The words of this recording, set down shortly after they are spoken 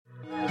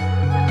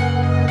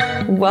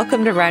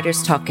Welcome to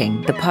Writers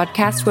Talking, the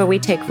podcast where we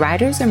take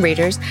writers and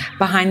readers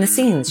behind the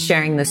scenes,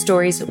 sharing the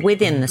stories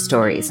within the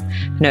stories.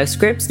 No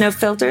scripts, no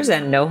filters,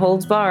 and no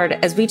holds barred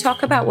as we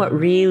talk about what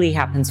really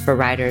happens for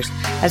writers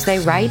as they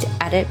write,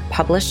 edit,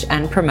 publish,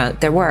 and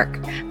promote their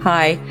work.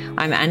 Hi,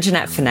 I'm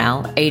Anjanette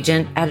Fennell,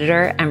 agent,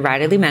 editor, and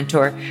writerly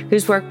mentor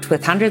who's worked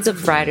with hundreds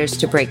of writers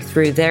to break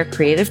through their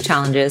creative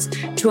challenges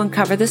to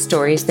uncover the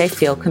stories they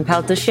feel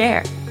compelled to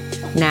share.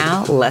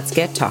 Now, let's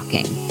get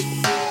talking.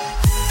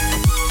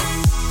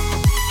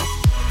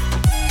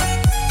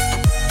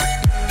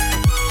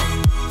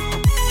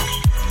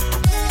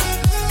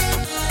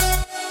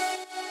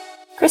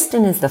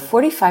 Kristen is the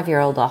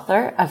 45-year-old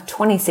author of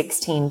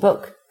 2016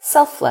 book,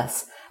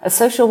 Selfless, a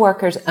social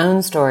worker's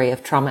own story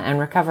of trauma and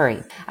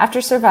recovery.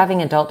 After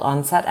surviving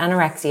adult-onset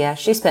anorexia,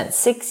 she spent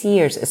 6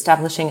 years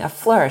establishing a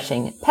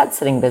flourishing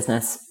pet-sitting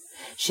business.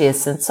 She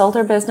has since sold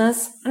her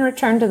business and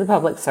returned to the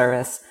public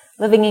service,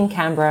 living in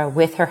Canberra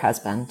with her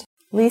husband.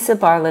 Lisa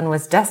Barlin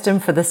was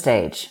destined for the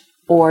stage,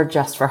 or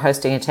just for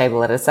hosting a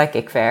table at a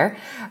psychic fair,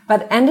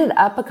 but ended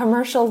up a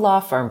commercial law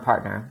firm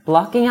partner,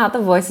 blocking out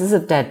the voices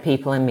of dead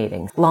people in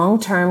meetings.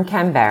 Long-term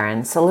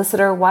Canberran,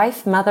 solicitor,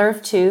 wife, mother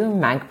of two,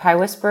 magpie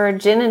whisperer,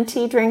 gin and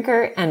tea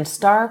drinker, and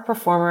star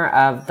performer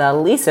of The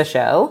Lisa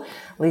Show,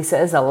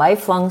 Lisa is a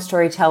lifelong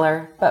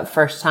storyteller, but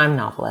first-time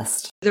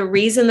novelist. The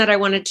reason that I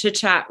wanted to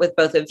chat with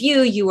both of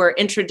you, you were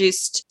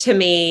introduced to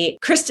me,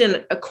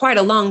 Kristen, quite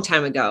a long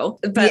time ago,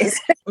 but yes,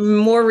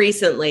 more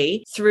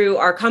recently through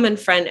our common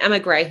friend, Emma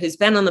Gray, who's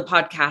been on the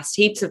podcast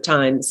heaps of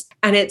times.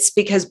 And it's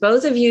because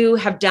both of you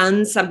have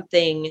done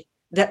something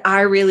that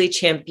I really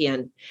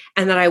champion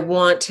and that I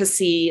want to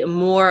see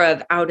more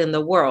of out in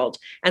the world.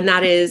 And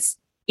that is,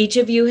 each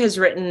of you has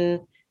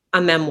written a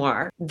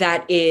memoir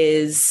that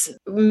is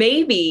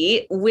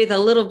maybe with a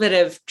little bit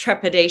of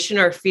trepidation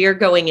or fear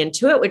going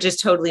into it, which is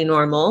totally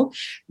normal,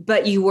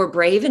 but you were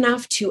brave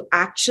enough to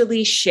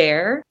actually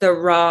share the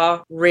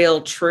raw, real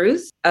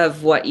truth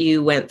of what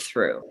you went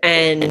through.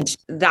 And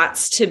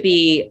that's to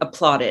be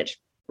applauded,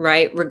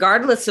 right?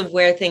 Regardless of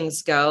where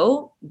things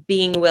go,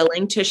 being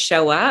willing to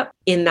show up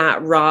in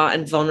that raw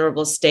and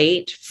vulnerable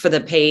state for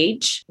the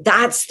page,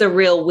 that's the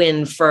real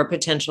win for a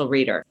potential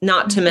reader.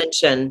 Not to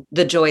mention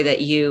the joy that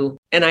you,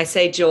 and I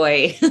say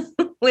joy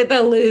with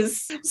a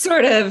loose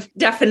sort of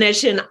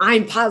definition.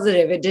 I'm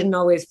positive it didn't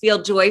always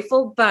feel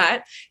joyful,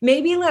 but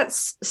maybe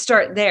let's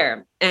start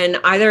there. And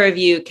either of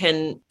you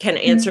can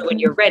answer when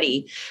you're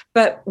ready.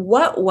 But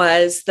what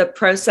was the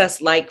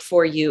process like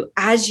for you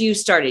as you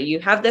started? You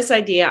have this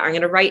idea, I'm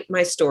going to write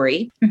my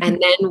story.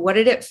 And then what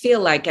did it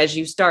feel like as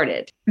you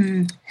started?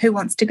 Who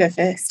wants to go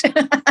first?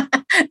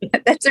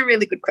 That's a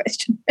really good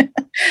question.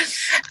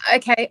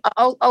 Okay,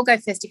 I'll go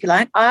first if you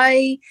like.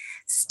 I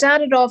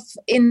started off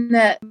in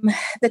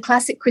the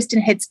classic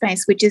Kristen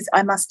headspace, which is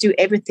I must do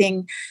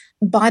everything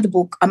by the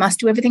book. I must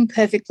do everything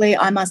perfectly.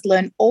 I must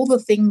learn all the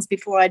things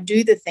before I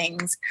do the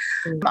things.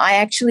 I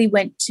actually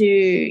went to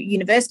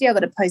university. I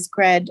got a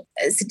postgrad.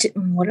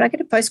 What did I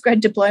get? A postgrad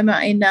diploma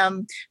in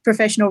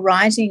professional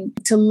writing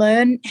to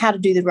learn how to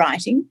do the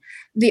writing.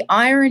 The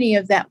irony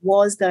of that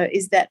was, though,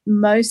 is that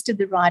most of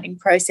the writing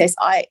process,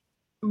 I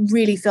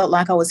really felt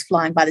like I was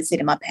flying by the seat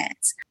of my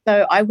pants.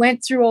 So I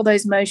went through all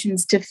those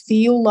motions to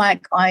feel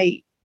like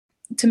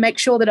to make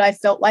sure that I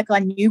felt like I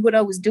knew what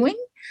I was doing.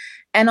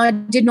 And I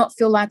did not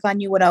feel like I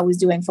knew what I was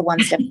doing for one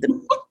step of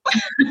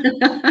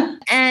the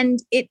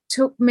And it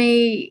took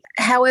me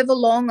however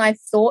long I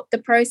thought the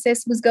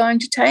process was going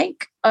to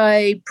take.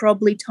 I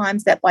probably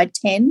times that by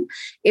 10.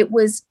 It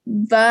was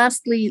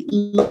vastly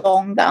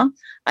longer.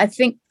 I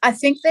think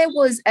there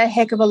was a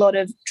heck of a lot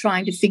of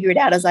trying to figure it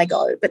out as I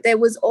go, but there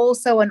was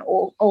also an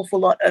awful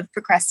lot of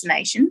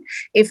procrastination,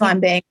 if I'm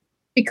being,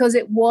 because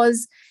it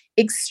was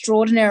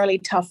extraordinarily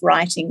tough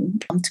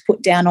writing to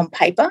put down on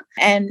paper,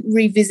 and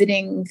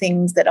revisiting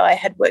things that I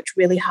had worked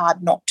really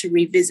hard not to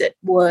revisit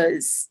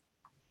was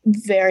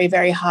very,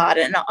 very hard.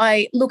 And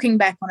looking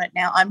back on it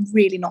now, I'm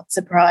really not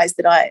surprised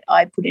that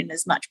I put in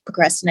as much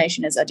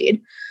procrastination as I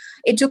did.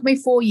 It took me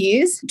 4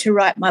 years to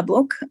write my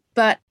book,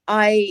 but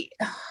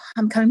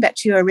I'm coming back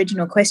to your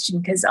original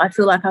question because I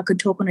feel like I could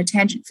talk on a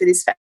tangent for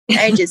this for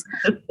ages.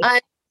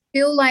 I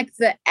feel like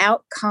the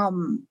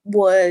outcome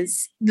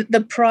was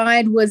the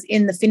pride was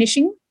in the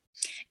finishing.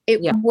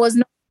 It was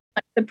not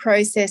the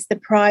process. The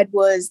pride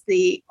was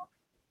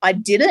I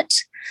did it.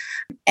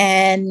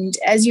 And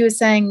as you were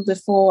saying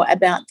before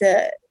about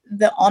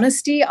the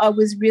honesty, I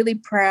was really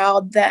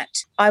proud that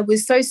I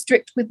was so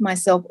strict with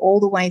myself all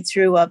the way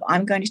through of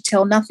I'm going to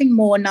tell nothing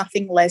more,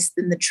 nothing less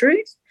than the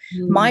truth.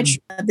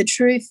 The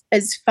truth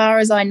as far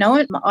as I know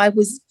it. I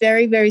was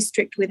very, very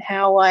strict with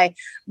how I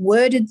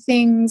worded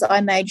things. I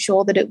made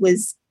sure that it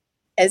was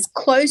as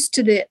close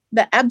to the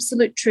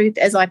absolute truth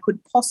as I could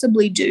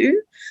possibly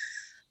do,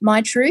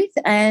 my truth.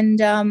 And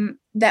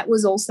that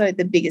was also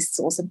the biggest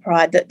source of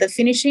pride, that the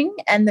finishing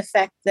and the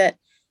fact that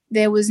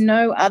there was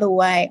no other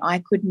way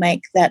I could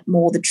make that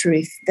more the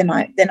truth than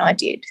I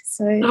did.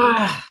 So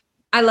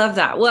I love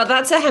that. Well,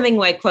 that's a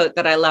Hemingway quote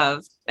that I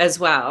love as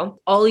well.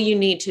 All you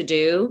need to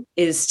do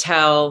is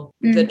tell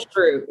the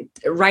truth,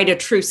 write a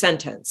true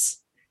sentence,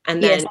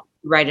 and then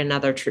write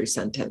another true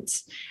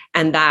sentence.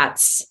 And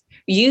that's,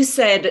 you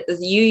said,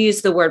 you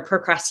used the word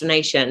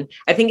procrastination.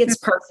 I think it's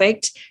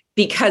perfect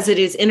because it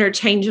is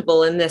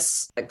interchangeable in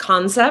this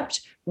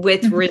concept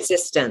with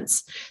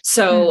resistance.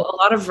 So a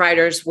lot of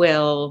writers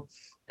will,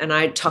 and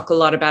I talk a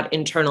lot about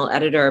internal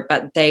editor,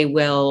 but they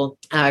will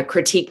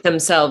critique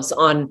themselves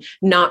on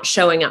not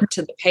showing up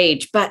to the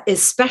page. But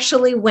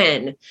especially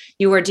when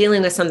you are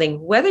dealing with something,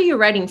 whether you're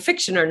writing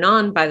fiction or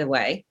non, by the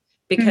way,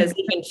 because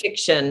even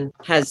fiction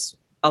has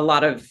a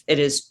lot of it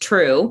is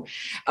true,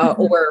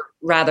 or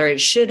rather it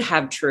should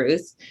have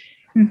truth,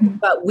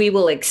 but we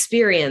will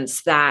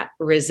experience that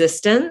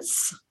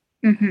resistance.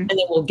 And then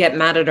we'll get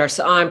mad at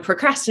ourselves. Oh, I'm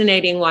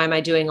procrastinating. Why am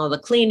I doing all the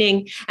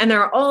cleaning? And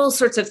there are all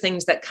sorts of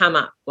things that come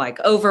up, like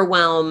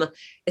overwhelm,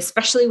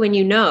 especially when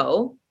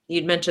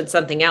you'd mentioned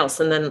something else.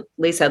 And then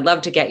Lisa, I'd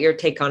love to get your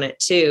take on it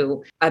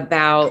too,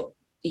 about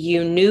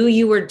you knew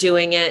you were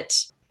doing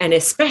it. And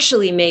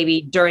especially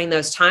maybe during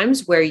those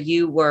times where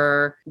you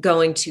were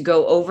going to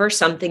go over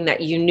something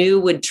that you knew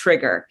would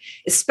trigger,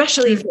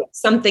 especially if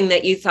it's something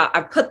that you thought,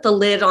 I put the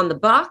lid on the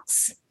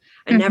box,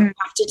 I never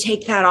have to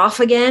take that off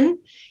again.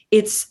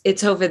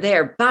 It's over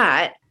there.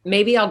 But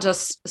maybe I'll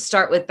just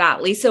start with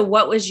that. Lisa,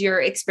 what was your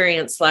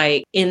experience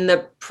like in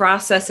the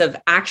process of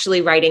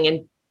actually writing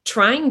and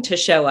trying to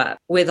show up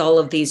with all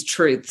of these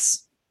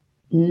truths?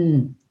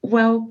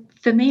 Well,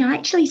 for me, I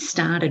actually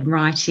started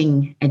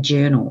writing a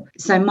journal.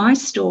 So my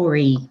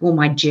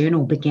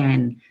journal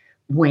began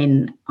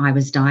when I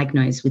was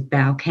diagnosed with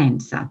bowel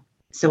cancer.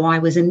 So I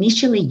was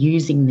initially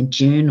using the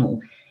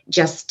journal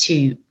just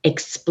to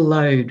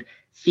explode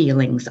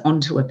feelings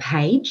onto a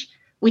page,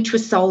 which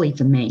was solely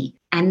for me.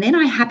 And then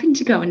I happened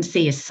to go and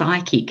see a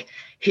psychic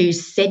who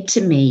said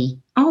to me,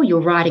 "Oh, you're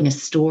writing a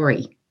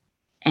story."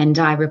 And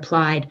I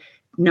replied,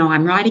 "No,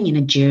 I'm writing in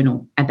a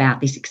journal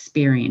about this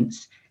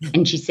experience."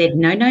 And she said,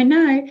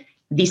 no,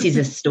 this is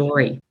a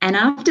story. And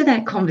after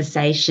that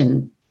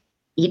conversation,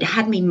 it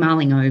had me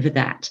mulling over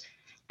that.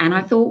 And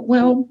I thought,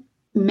 well,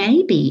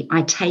 maybe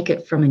I take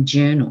it from a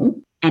journal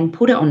and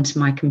put it onto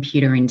my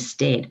computer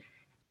instead.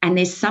 And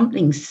there's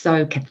something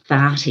so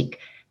cathartic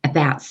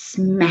about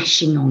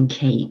smashing on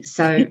keys.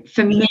 So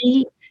for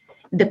me,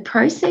 the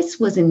process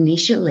was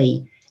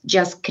initially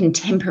just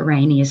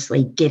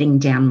contemporaneously getting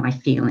down my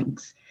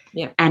feelings.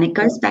 Yeah. And it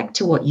goes back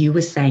to what you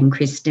were saying,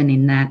 Kristen,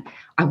 in that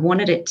I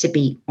wanted it to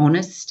be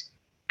honest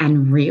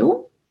and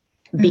real,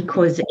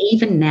 because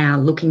even now,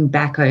 looking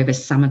back over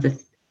some of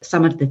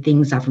the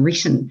things I've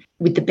written,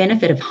 with the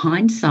benefit of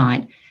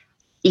hindsight,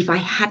 if I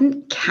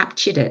hadn't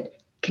captured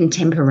it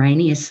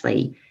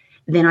contemporaneously,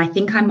 then I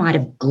think I might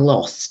have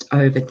glossed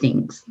over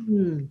things,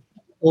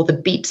 or the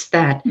bits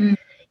that,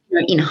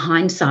 in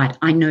hindsight,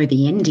 I know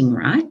the ending,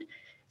 right?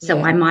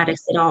 So I might have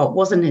said, oh, it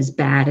wasn't as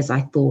bad as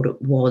I thought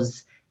it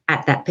was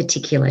at that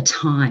particular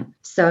time.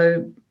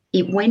 So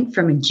it went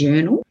from a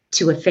journal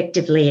to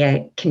effectively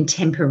a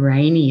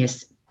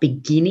contemporaneous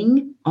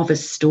beginning of a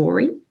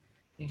story,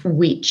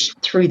 which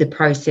through the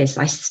process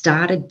I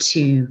started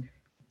to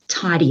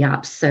tidy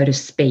up, so to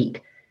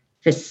speak,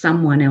 for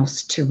someone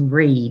else to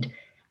read,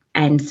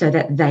 and so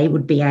that they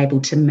would be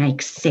able to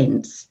make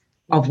sense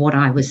of what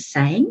I was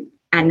saying.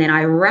 And then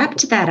I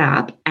wrapped that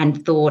up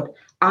and thought,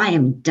 I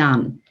am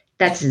done.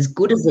 That's as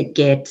good as it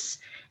gets.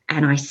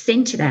 And I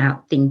sent it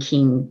out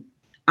thinking,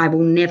 I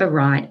will never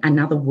write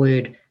another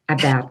word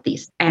about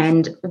this.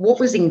 And what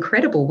was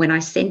incredible when I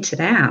sent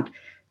it out,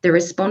 the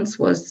response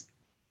was,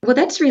 well,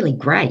 that's really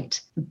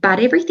great, but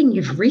everything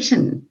you've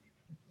written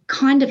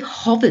kind of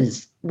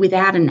hovers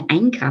without an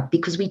anchor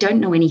because we don't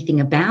know anything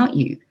about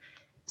you.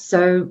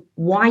 So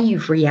why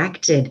you've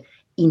reacted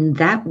in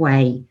that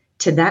way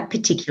to that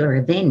particular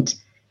event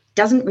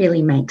doesn't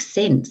really make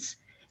sense.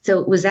 So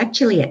it was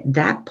actually at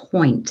that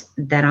point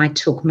that I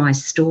took my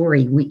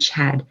story, which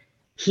had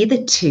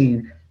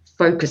hitherto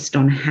focused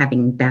on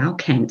having bowel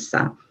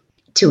cancer,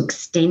 to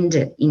extend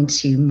it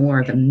into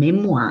more of a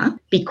memoir,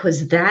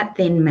 because that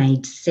then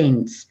made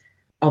sense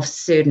of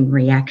certain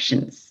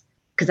reactions,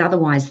 because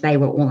otherwise they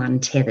were all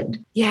untethered.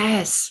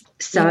 Yes.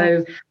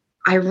 So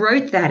I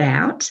wrote that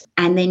out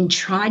and then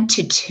tried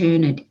to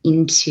turn it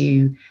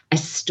into a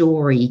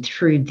story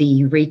through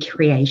the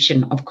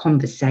recreation of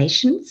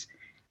conversations.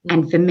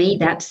 And for me,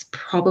 that's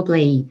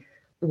probably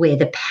where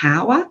the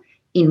power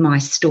in my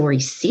story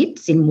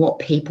sits, in what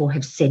people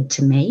have said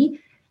to me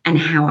and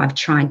how I've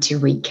tried to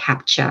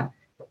recapture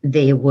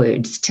their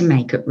words to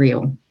make it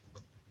real.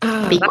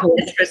 Oh,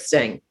 that's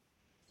interesting.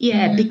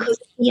 Yeah, because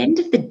at the end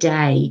of the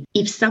day,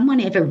 if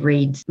someone ever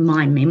reads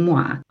my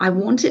memoir, I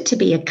want it to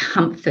be a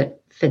comfort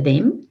for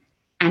them,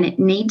 and it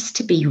needs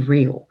to be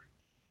real.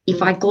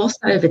 If I gloss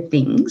over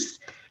things,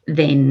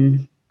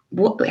 then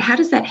how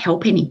does that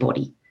help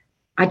anybody?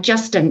 I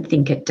just don't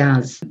think it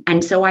does.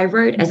 And so I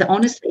wrote as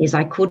honestly as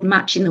I could,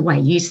 much in the way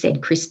you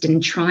said,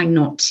 Kristen, trying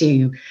not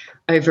to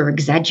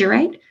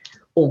over-exaggerate,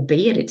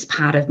 albeit it's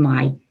part of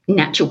my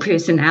natural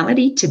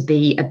personality to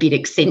be a bit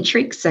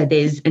eccentric. So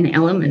there's an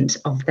element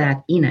of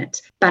that in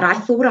it. But I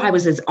thought I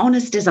was as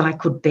honest as I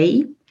could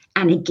be.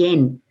 And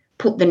again,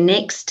 put the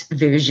next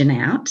version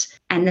out.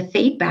 And the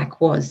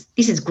feedback was,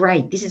 this is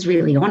great. This is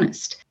really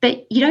honest.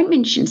 But you don't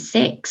mention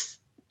sex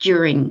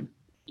during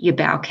your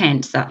bowel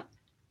cancer.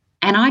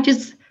 And I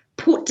just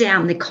put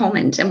down the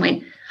comment and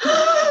went,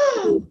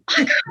 oh,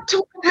 I can't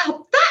talk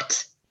about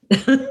that.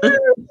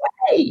 No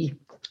way.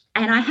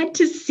 And I had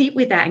to sit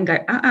with that and go,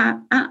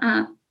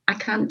 I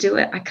can't do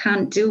it. I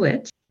can't do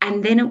it.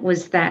 And then it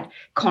was that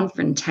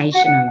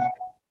confrontation of,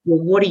 well,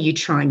 what are you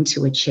trying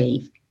to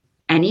achieve?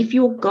 And if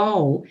your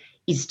goal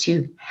is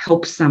to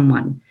help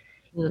someone,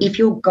 if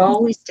your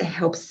goal is to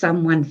help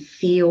someone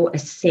feel a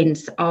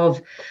sense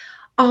of,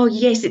 oh,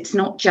 yes, it's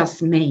not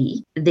just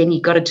me, then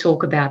you've got to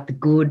talk about the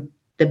good,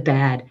 the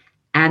bad,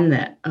 and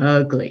the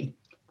ugly.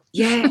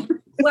 Yeah.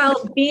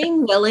 Well,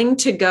 being willing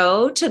to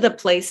go to the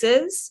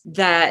places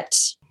that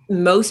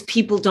most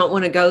people don't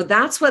want to go,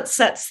 that's what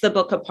sets the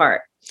book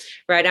apart,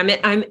 right?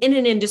 I'm in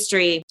an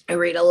industry, I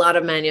read a lot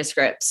of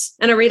manuscripts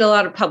and I read a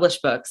lot of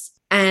published books.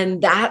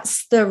 And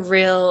that's the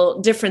real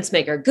difference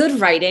maker. Good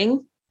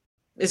writing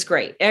is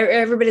great.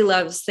 Everybody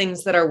loves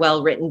things that are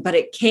well written, but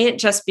it can't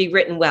just be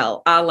written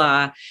well, a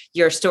la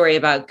your story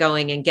about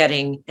going and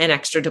getting an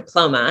extra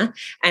diploma.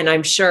 And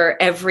I'm sure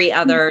every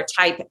other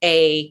type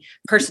A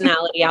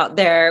personality out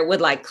there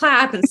would like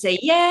clap and say,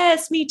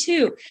 yes, me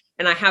too.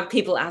 And I have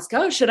people ask,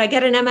 oh, should I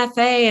get an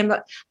MFA? And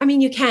I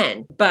mean, you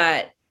can,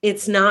 but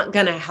it's not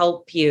going to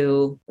help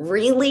you,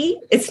 really.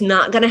 It's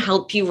not going to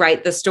help you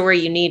write the story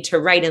you need to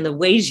write in the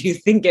ways you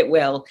think it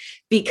will,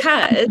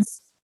 because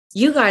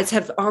you guys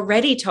have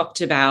already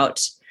talked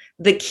about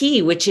the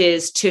key, which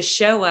is to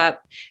show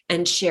up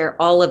and share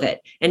all of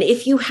it. And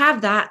if you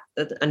have that,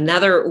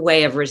 another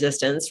way of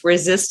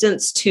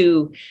resistance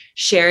to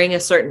sharing a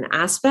certain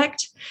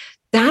aspect,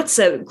 that's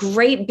a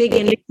great big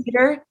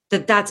indicator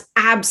that that's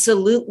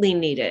absolutely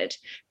needed.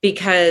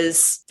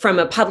 Because from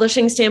a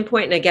publishing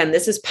standpoint, and again,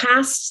 this is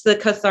past the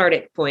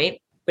cathartic point,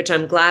 which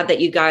I'm glad that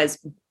you guys,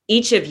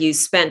 each of you,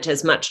 spent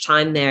as much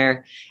time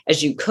there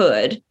as you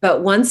could.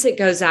 But once it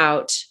goes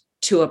out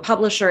to a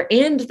publisher,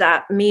 and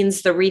that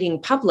means the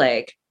reading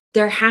public,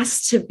 there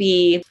has to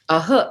be a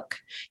hook.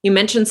 You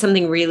mentioned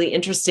something really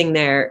interesting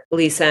there,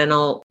 Lisa, and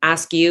I'll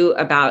ask you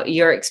about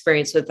your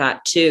experience with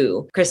that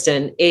too,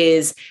 Kristen,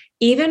 is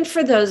even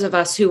for those of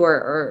us who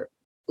are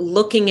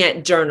looking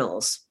at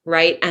journals,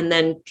 right, and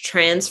then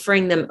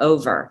transferring them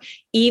over,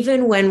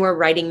 even when we're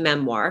writing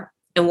memoir.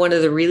 And one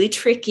of the really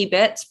tricky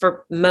bits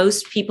for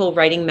most people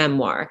writing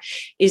memoir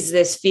is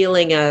this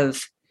feeling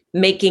of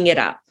making it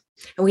up.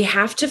 And we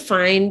have to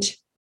find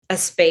a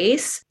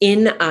space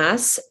in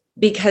us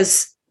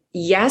because,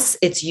 yes,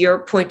 it's your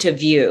point of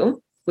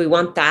view. We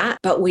want that,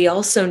 but we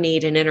also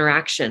need an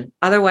interaction.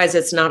 Otherwise,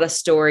 it's not a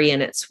story,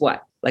 and it's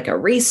what? Like a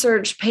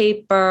research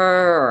paper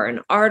or an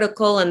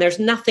article, and there's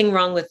nothing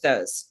wrong with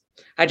those.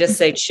 I just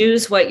say,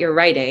 choose what you're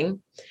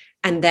writing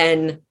and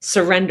then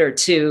surrender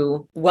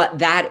to what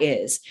that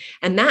is.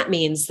 And that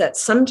means that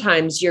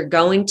sometimes you're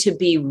going to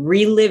be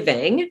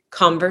reliving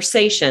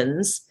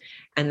conversations,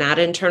 and that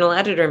internal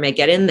editor may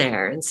get in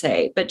there and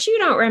say, but you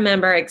don't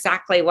remember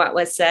exactly what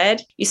was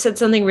said. You said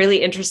something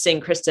really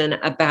interesting, Kristen,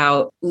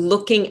 about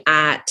looking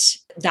at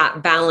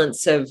that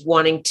balance of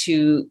wanting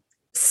to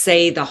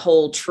say the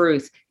whole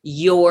truth,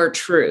 your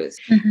truth.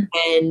 Mm-hmm.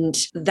 And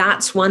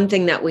that's one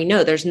thing that we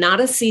know. There's not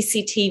a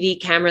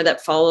CCTV camera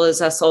that follows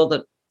us all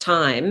the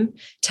time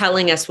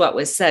telling us what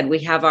was said. We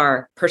have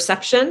our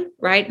perception,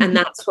 right? Mm-hmm. And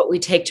that's what we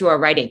take to our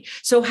writing.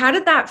 So how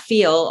did that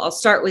feel? I'll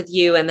start with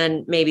you, and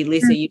then maybe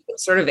Lisa, mm-hmm. you can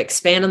sort of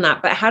expand on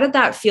that. But how did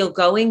that feel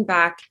going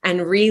back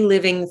and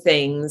reliving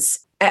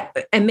things?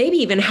 And maybe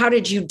even how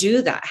did you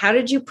do that? How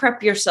did you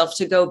prep yourself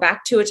to go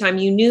back to a time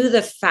you knew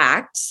the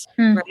facts,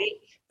 right?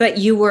 But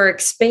you were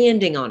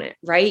expanding on it,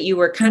 right? You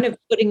were kind of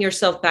putting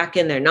yourself back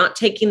in there, not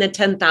taking the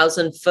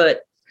 10,000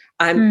 foot,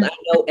 I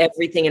know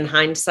everything in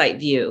hindsight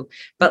view,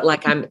 but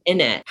like I'm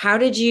in it. How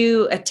did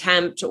you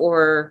attempt,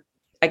 or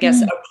I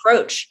guess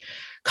approach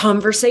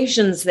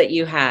conversations that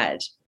you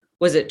had?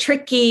 Was it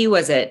tricky?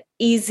 Was it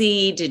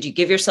easy? Did you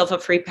give yourself a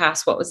free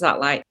pass? What was that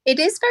like? It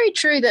is very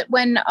true that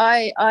when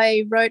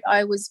I wrote,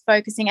 I was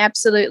focusing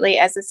absolutely,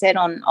 as I said,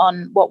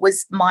 on what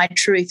was my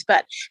truth.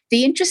 But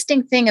the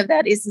interesting thing of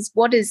that is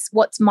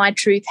what's my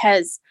truth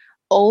has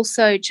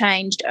also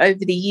changed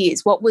over the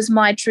years. What was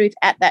my truth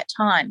at that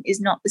time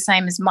is not the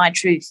same as my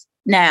truth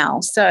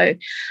now. So,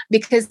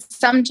 because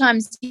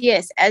sometimes,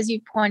 yes, as you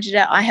pointed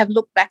out, I have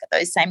looked back at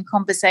those same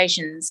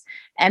conversations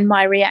and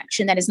my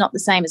reaction then is not the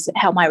same as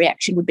how my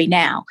reaction would be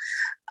now.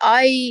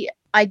 I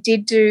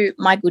did do,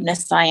 my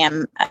goodness, I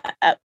am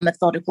a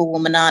methodical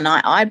woman, and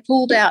I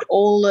pulled out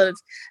all of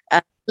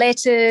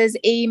letters,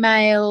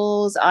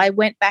 emails. I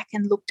went back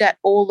and looked at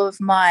all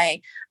of my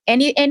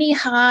any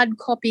hard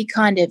copy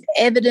kind of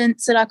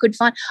evidence that I could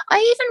find. I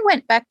even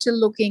went back to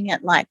looking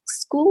at like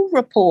school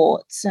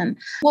reports, and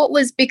what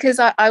was, because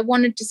I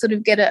wanted to sort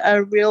of get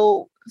a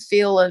real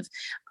feel of,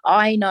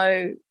 I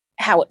know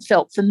how it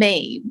felt for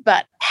me,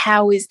 but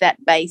how is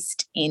that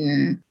based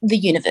in the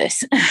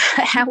universe?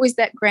 How is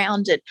that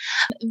grounded?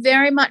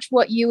 Very much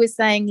what you were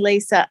saying,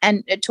 Lisa,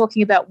 and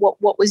talking about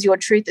what was your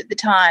truth at the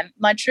time.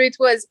 My truth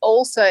was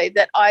also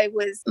that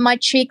my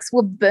cheeks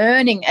were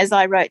burning as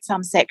I wrote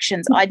some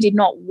sections. I did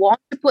not want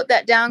to put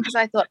that down because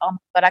I thought, oh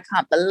my God, I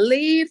can't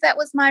believe that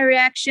was my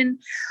reaction.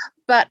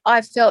 But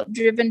I felt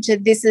driven to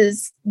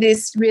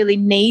this really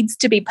needs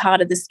to be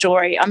part of the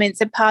story. I mean, it's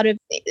a part of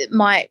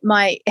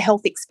my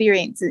health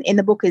experience in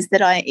the book is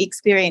that I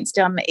experienced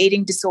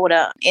eating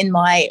disorder in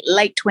my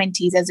late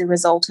 20s as a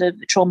result of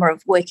the trauma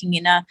of working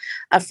in a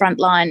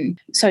frontline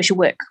social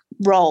work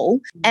role.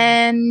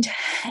 And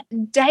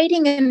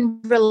dating and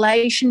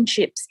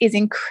relationships is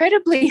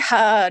incredibly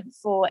hard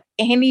for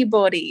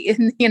anybody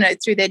in,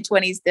 through their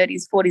 20s,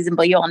 30s, 40s and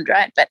beyond,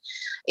 right? But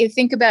you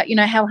think about,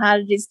 how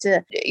hard it is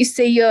to you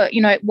see your,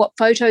 what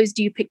photos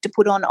do you pick to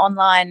put on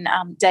online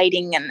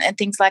dating and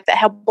things like that,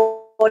 how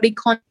body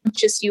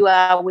conscious you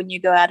are when you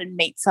go out and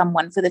meet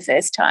someone for the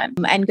first time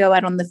and go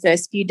out on the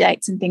first few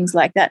dates and things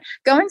like that.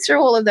 Going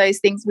through all of those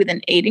things with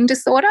an eating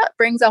disorder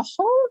brings a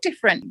whole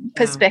different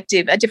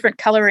perspective, a different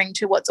colouring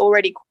to what's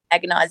already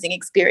agonizing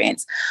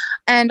experience.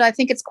 And I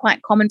think it's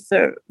quite common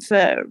for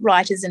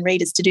writers and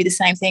readers to do the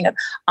same thing.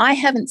 I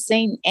haven't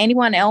seen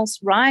anyone else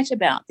write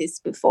about this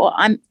before.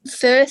 I'm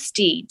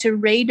thirsty to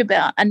read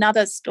about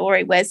another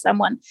story where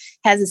someone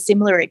has a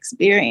similar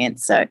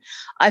experience. So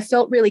I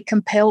felt really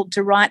compelled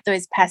to write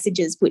those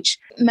passages, which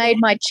made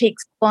my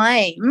cheeks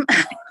flame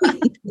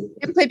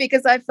simply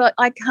because I felt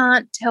I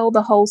can't tell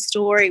the whole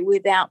story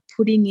without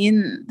putting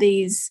in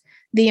the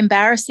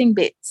embarrassing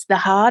bits, the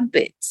hard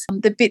bits,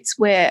 the bits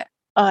where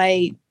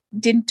I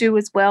didn't do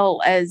as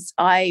well as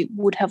I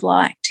would have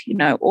liked,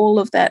 all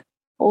of that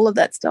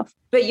stuff.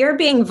 But your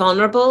being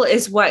vulnerable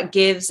is what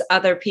gives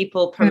other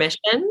people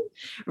permission,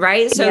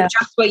 right? So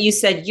just what you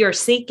said, you're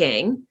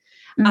seeking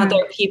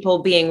other people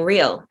being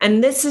real.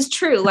 And this is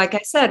true. Like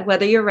I said,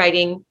 whether you're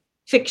writing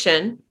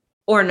fiction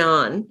or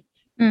non,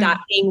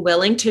 that being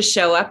willing to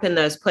show up in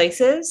those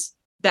places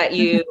that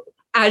you,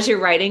 as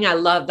you're writing, I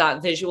love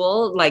that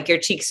visual, like your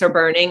cheeks are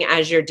burning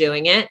as you're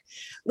doing it.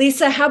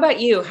 Lisa, how about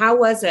you? How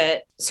was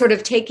it sort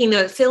of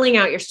filling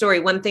out your story?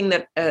 One thing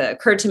that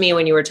occurred to me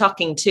when you were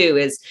talking too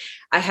is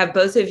I have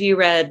both of you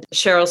read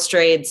Cheryl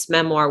Strayed's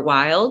memoir,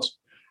 Wild,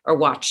 or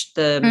watched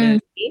the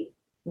movie.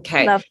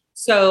 Okay. Love.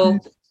 So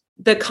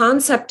the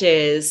concept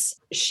is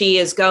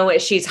she's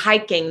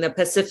hiking the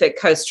Pacific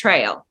Coast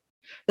Trail,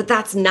 but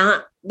that's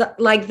not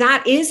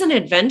that is an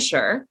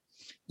adventure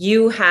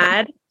you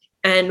had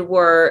and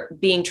were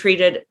being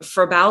treated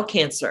for bowel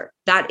cancer.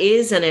 That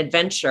is an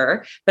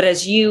adventure. But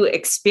as you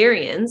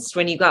experienced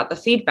when you got the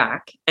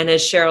feedback, and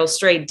as Cheryl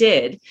Strayed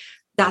did,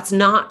 that's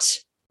not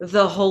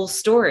the whole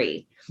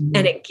story.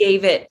 And it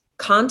gave it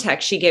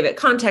context. She gave it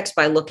context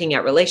by looking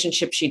at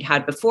relationships she'd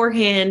had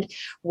beforehand,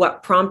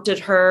 what prompted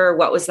her,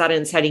 what was that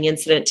inciting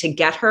incident to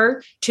get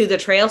her to the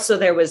trail. So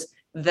there was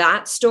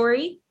that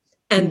story.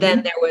 And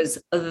then there was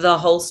the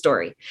whole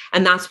story.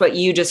 And that's what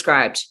you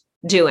described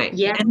doing.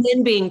 Yeah. And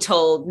then being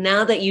told,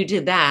 now that you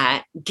did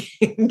that,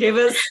 give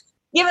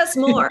us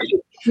more.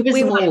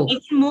 We want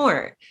even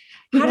more.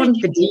 How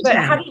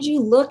did you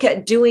look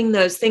at doing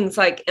those things?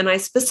 And I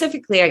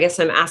specifically, I guess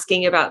I'm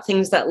asking about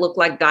things that look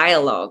like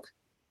dialogue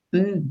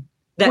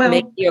that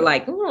make you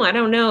like, oh, I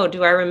don't know.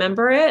 Do I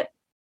remember it?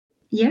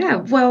 Yeah.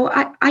 Well,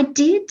 I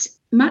did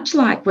much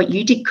like what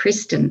you did,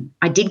 Kristen.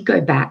 I did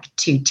go back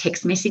to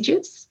text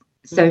messages.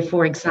 So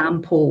for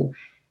example,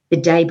 the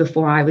day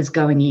before I was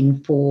going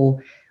in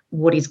for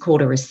what is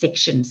called a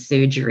resection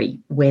surgery,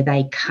 where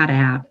they cut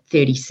out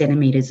 30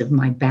 centimetres of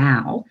my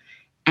bowel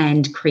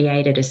and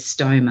created a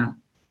stoma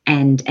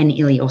and an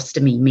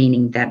ileostomy,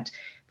 meaning that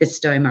the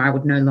stoma, I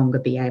would no longer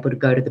be able to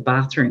go to the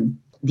bathroom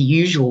the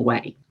usual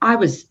way. I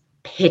was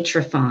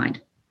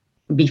petrified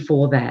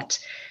before that.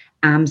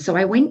 So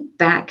I went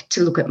back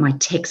to look at my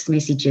text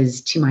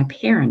messages to my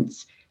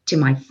parents, to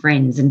my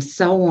friends, and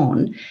so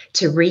on,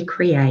 to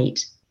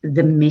recreate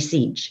the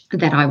message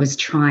that I was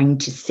trying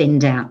to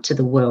send out to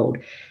the world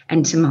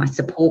and to my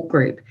support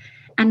group.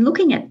 And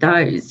looking at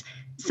those,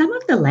 some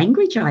of the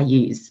language I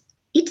use,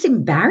 it's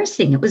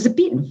embarrassing. It was a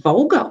bit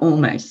vulgar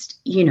almost,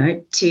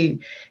 to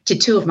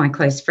two of my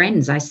close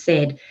friends. I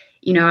said,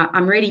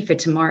 I'm ready for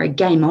tomorrow,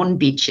 game on,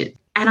 bitches.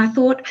 And I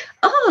thought,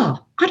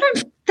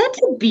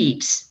 that's a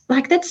bit,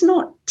 that's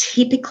not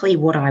typically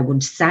what I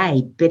would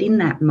say. But in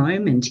that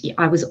moment,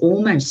 I was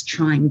almost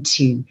trying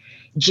to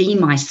G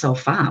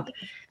myself up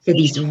for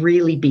this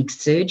really big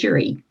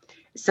surgery.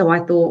 So I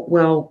thought,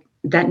 well,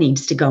 that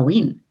needs to go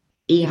in,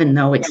 even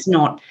though it's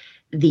not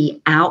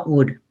the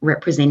outward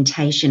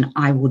representation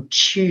I would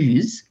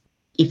choose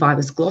if I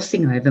was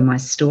glossing over my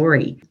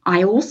story.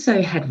 I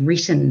also had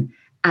written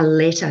a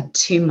letter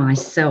to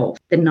myself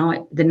the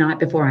night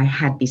before I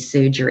had this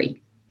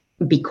surgery,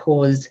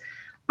 because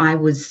I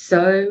was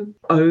so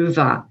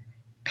over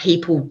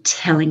people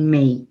telling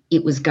me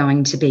it was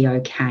going to be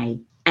okay.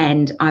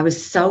 And I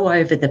was so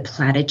over the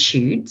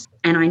platitudes,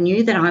 and I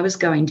knew that I was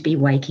going to be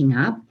waking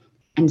up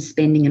and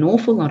spending an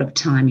awful lot of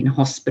time in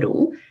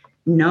hospital,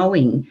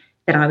 knowing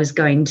that I was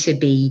going to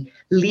be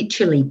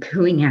literally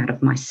pooing out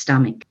of my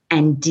stomach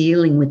and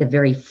dealing with a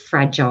very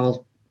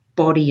fragile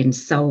body and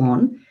so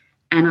on.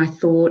 And I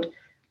thought,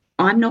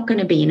 I'm not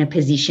going to be in a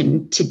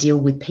position to deal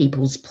with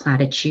people's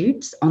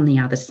platitudes on the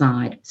other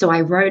side. So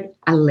I wrote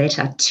a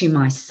letter to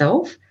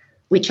myself,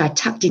 which I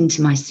tucked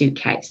into my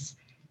suitcase,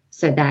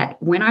 so that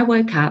when I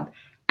woke up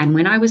and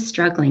when I was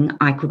struggling,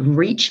 I could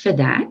reach for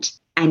that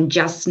and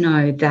just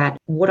know that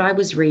what I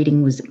was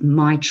reading was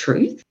my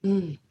truth.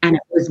 And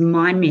it was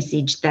my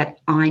message that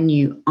I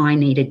knew I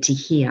needed to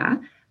hear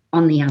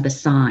on the other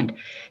side.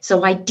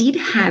 So I did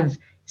have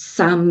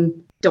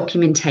some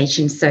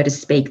documentation, so to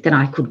speak, that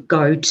I could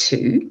go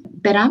to.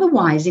 But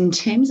otherwise, in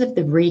terms of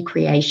the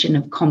recreation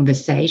of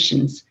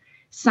conversations,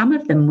 some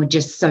of them were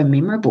just so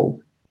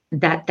memorable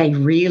that they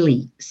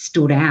really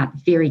stood out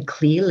very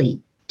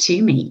clearly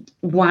to me.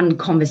 One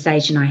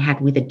conversation I had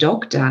with a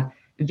doctor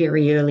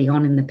very early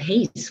on in the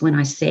piece, when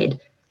I said,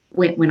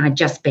 when I'd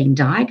just been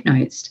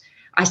diagnosed,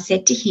 I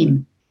said to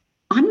him,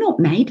 I'm not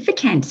made for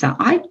cancer.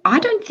 I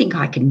don't think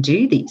I can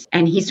do this.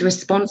 And his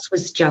response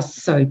was just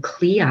so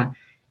clear.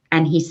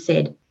 And he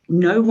said,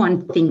 no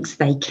one thinks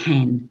they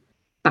can,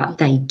 but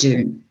they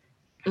do.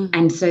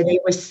 And so there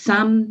were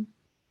some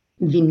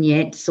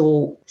vignettes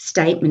or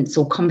statements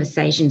or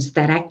conversations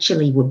that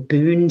actually were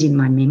burned in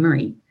my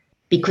memory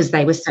because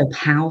they were so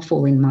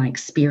powerful in my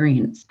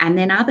experience. And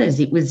then others,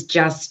 it was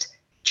just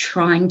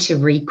trying to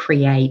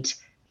recreate,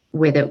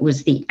 whether it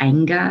was the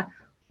anger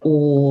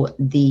or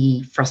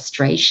the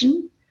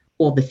frustration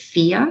or the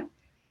fear,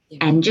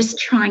 and just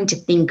trying to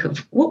think of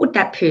what would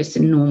that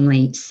person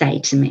normally say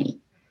to me.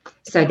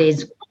 So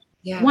there's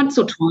once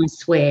or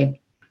twice where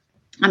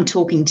I'm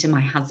talking to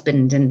my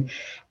husband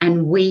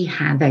and we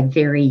have a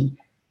very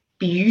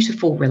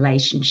beautiful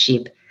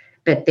relationship,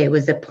 but there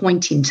was a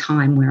point in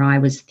time where I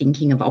was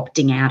thinking of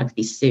opting out of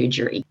this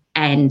surgery.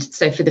 And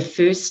so for the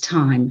first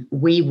time,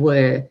 we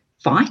were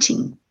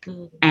fighting.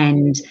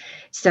 And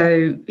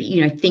so,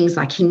 things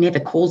like he never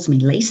calls me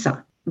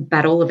Lisa,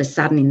 but all of a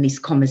sudden in this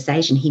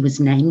conversation, he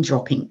was name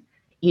dropping,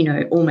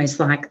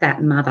 almost like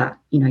that mother,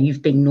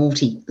 you've been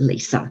naughty,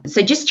 Lisa.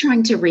 So just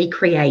trying to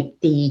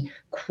recreate the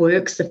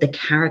quirks of the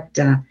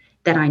character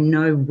that I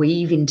know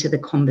weave into the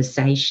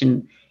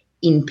conversation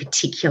in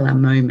particular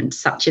moments,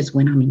 such as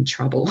when I'm in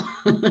trouble,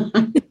 which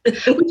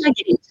I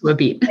get into a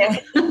bit.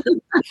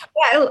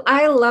 Yeah,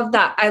 I love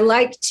that. I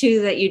like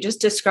too that you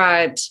just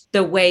described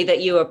the way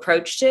that you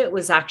approached it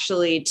was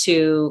actually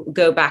to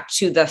go back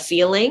to the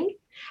feeling.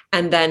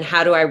 And then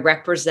how do I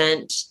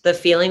represent the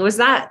feeling? Was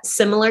that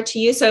similar to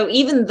you? So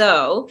even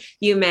though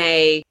you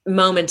may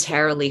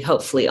momentarily,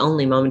 hopefully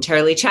only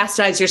momentarily,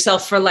 chastise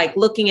yourself for like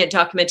looking at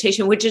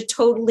documentation, which is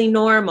totally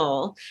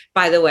normal,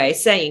 by the way,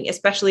 saying,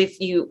 especially if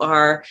you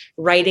are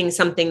writing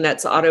something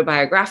that's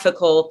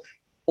autobiographical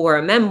or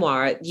a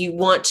memoir, you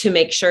want to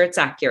make sure it's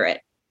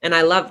accurate. And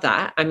I love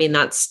that. I mean,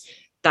 that's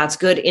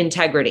good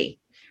integrity,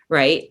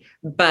 right?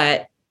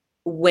 But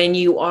when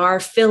you are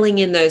filling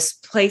in those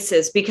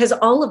places, because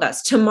all of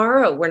us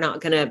tomorrow, we're not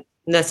going to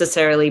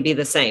necessarily be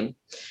the same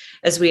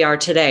as we are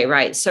today,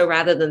 right? So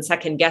rather than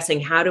second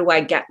guessing, how do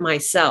I get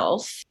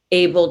myself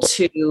able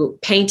to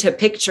paint a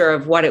picture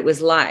of what it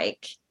was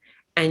like?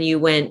 And you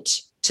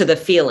went to the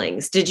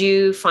feelings. Did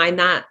you find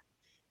that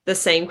the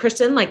same,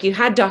 Kristen? Like you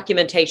had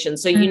documentation,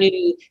 so you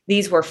knew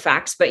these were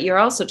facts, but you're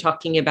also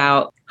talking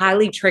about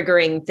highly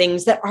triggering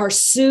things that are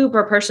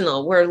super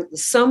personal. We're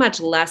so much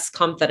less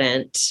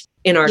confident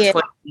in our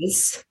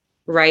 20s,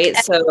 right?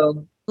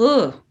 So,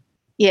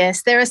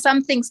 yes, there are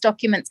some things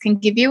documents can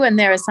give you, and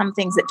there are some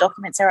things that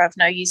documents are of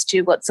no use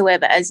to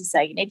whatsoever. As you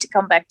say, you need to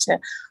come back to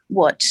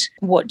what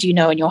do you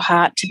know in your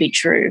heart to be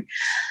true.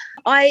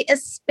 I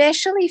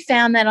especially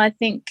found that, I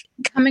think,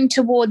 coming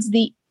towards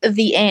the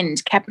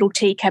end, capital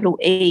T, capital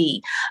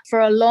E, for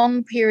a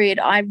long period,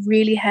 I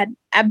really had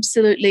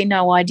absolutely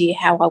no idea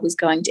how I was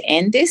going to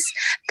end this,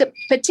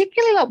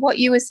 particularly like what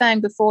you were saying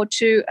before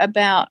too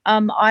about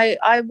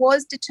I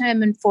was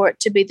determined for it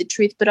to be the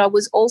truth, but I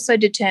was also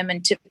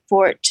determined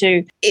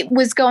it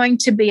was going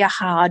to be a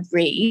hard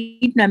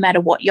read no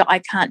matter what. I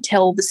can't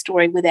tell the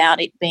story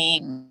without it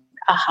being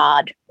a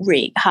hard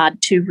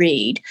to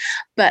read,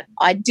 but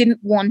I didn't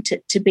want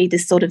it to be the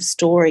sort of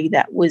story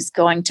that was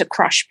going to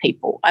crush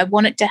people. I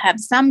wanted to have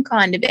some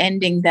kind of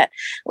ending that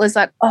was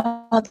like,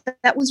 oh,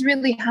 that was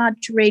really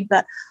hard to read,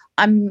 but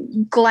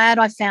I'm glad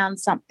I found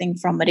something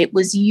from it. It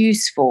was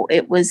useful.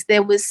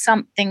 There was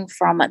something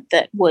from it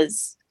that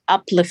was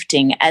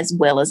uplifting as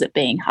well as it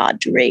being hard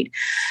to read.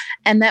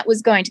 And that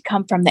was going to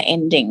come from the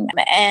ending.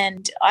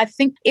 And I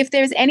think if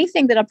there's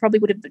anything that I probably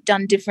would have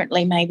done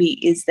differently,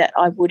 maybe is that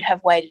I would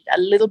have waited a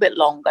little bit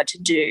longer to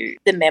do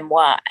the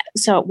memoir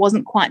so it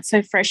wasn't quite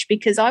so fresh,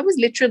 because I was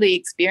literally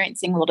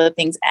experiencing a lot of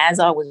things as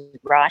I was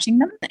writing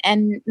them.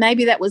 And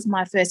maybe that was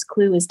my first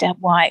clue as to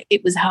why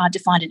it was hard to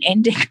find an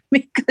ending,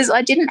 because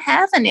I didn't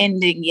have an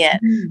ending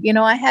yet.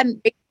 I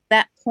hadn't reached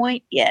that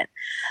point yet.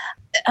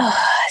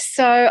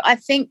 So I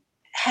think,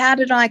 how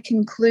did I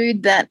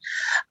conclude that?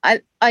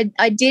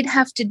 I did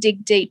have to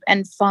dig deep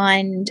and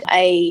find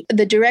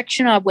the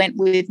direction I went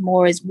with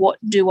more is what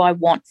do I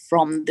want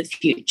from the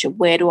future?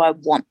 Where do I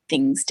want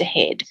things to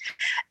head?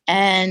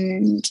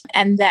 And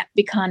that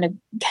kind of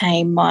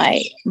became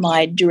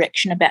my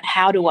direction about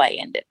how do I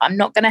end it. I'm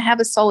not going to have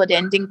a solid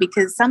ending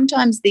because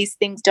sometimes these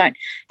things don't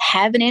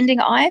have an ending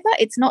either.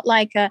 It's not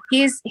like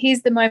here's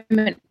the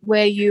moment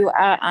where you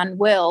are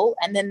unwell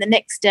and then the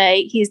next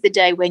day here's the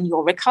day when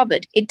you're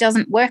recovered. It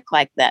doesn't work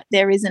like that.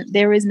 There isn't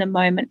a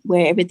moment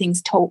where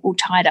everything's all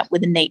tied up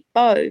with a neat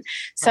bow.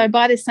 So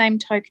by the same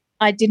token,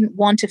 I didn't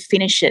want to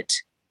finish it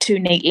too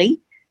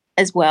neatly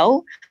as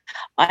well.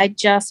 I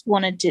just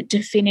wanted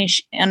to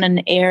finish in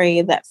an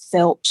area that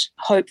felt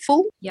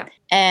hopeful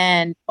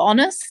and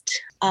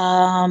honest,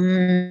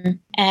 and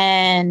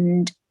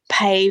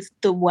paved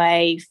the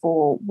way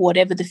for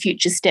whatever the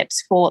future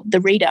steps for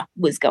the reader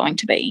was going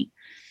to be.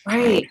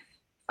 Right.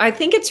 I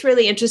think it's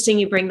really interesting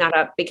you bring that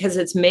up because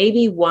it's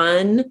maybe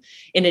one,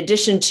 in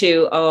addition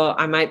to,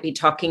 I might be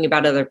talking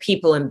about other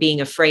people and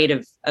being afraid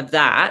of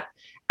that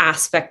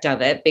aspect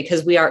of it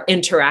because we are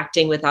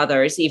interacting with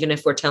others, even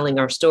if we're telling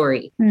our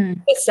story.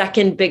 The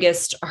second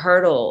biggest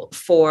hurdle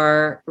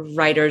for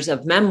writers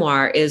of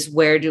memoir is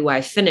where do I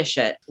finish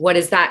it? What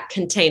is that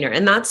container?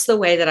 And that's the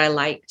way that I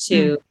like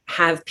to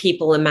have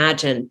people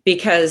imagine,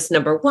 because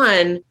number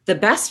one, the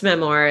best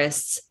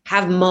memoirists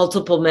have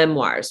multiple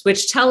memoirs,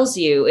 which tells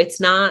you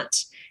it's not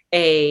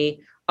I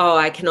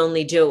can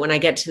only do it when I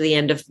get to the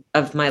end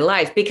of my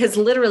life, because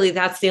literally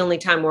that's the only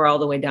time we're all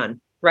the way done,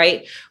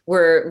 right?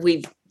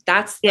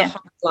 That's the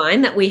hard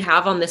line that we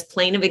have on this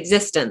plane of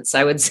existence,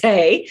 I would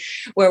say,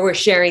 where we're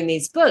sharing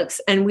these books,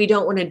 and we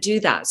don't want to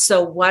do that.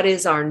 So what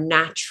is our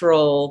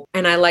natural,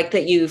 and I like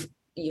that you've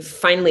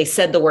finally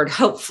said the word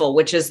hopeful,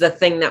 which is the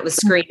thing that was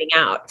screaming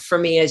out for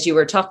me as you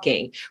were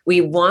talking. We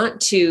want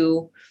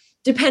to,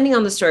 depending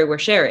on the story we're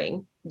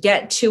sharing,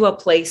 get to a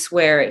place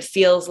where it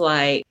feels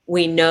like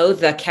we know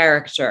the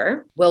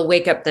character will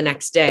wake up the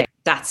next day.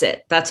 That's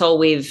it. That's all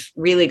we've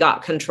really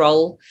got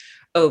control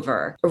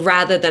over,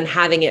 rather than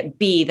having it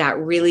be that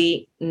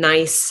really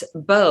nice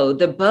bow.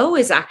 The bow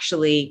is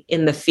actually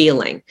in the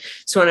feeling.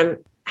 So when I'm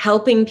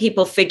helping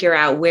people figure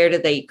out where do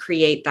they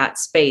create that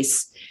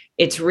space,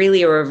 it's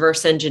really a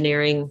reverse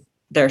engineering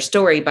their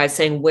story by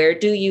saying, where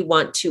do you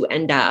want to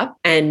end up?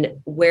 And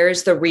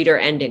where's the reader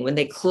ending? When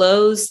they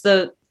close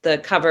the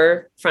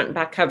cover, front and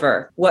back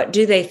cover, what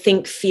do they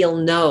think, feel,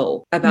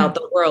 know about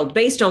the world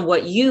based on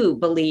what you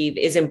believe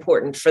is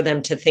important for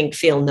them to think,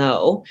 feel,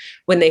 know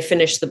when they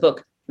finish the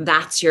book?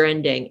 That's your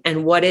ending.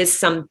 And what is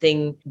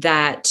something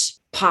that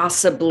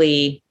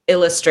possibly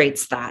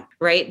illustrates that,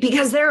 right?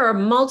 Because there are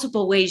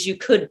multiple ways you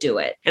could do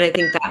it. And I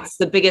think that's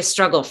the biggest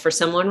struggle for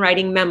someone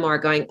writing memoir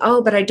going,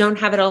 but I don't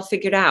have it all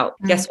figured out.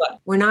 Guess what?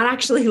 We're not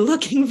actually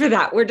looking for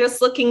that. We're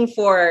just looking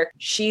for,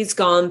 she's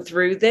gone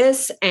through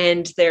this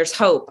and there's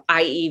hope,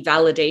 i.e.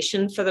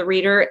 validation for the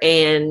reader.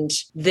 And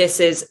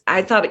this is,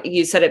 I thought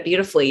you said it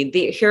beautifully.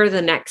 Here are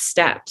the next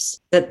steps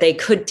that they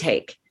could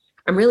take.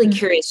 I'm really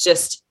curious,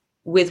 just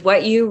with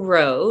what you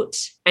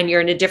wrote, and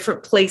you're in a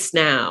different place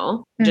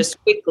now,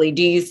 just quickly,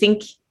 do you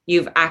think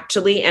you've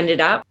actually ended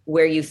up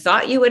where you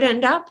thought you would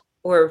end up,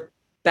 or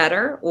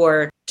better,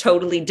 or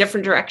totally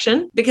different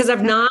direction? Because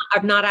I've not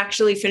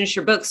actually finished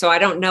your book, so I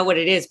don't know what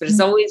it is, but it's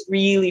always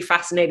really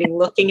fascinating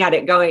looking at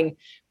it going,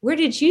 where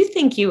did you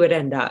think you would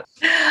end up?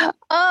 Oh,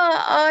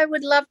 I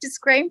would love to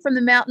scream from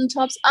the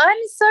mountaintops. I'm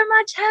so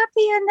much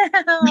happier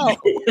now.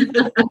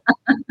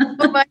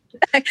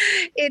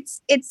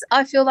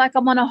 I feel like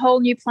I'm on a whole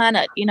new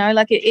planet,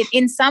 like it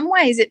in some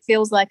ways it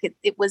feels like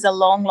it was a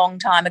long, long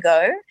time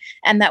ago.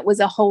 And that was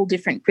a whole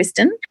different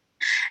Kristen.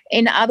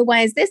 In other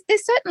ways, there's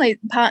certainly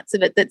parts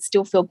of it that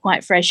still feel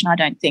quite fresh. And I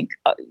don't think,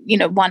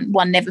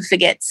 one never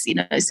forgets,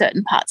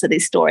 certain parts of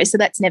this story. So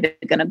that's never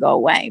going to go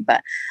away.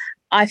 But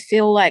I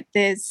feel like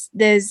there's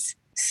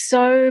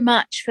so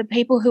much for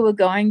people who are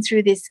going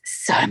through this,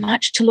 so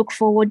much to look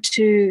forward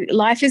to.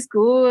 Life is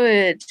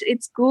good.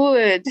 It's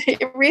good.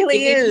 It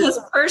really is.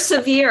 Just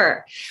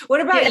persevere.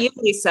 What about you,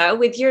 Lisa?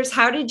 With yours,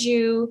 how did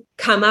you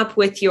come up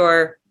with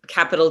your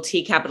capital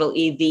T, capital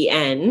E, the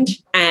end?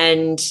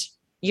 And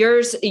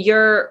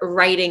your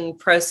writing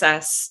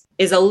process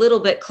is a little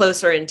bit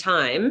closer in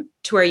time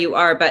to where you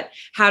are, but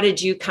how did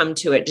you come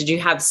to it? Did you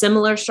have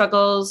similar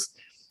struggles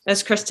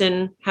as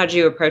Kristen? How did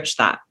you approach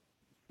that?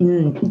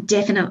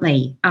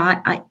 Definitely.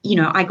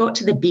 I got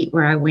to the bit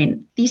where I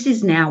went, this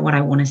is now what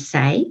I want to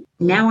say.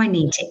 Now I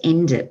need to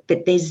end it.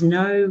 But there's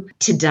no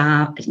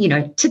ta-da,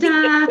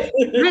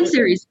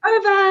 answer is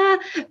over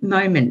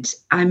moment.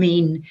 I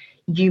mean,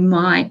 you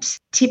might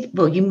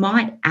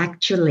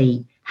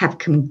actually have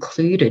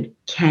concluded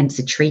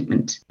cancer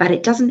treatment, but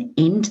it doesn't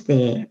end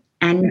there.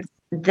 And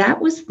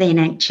that was then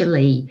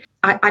actually,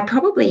 I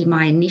probably,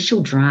 my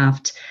initial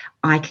draft,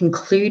 I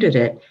concluded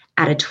it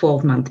at a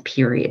 12-month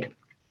period.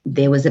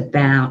 There was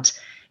about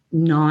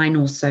 9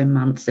 or so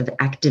months of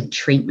active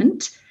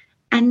treatment,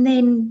 and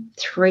then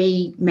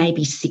 3,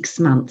 maybe 6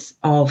 months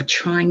of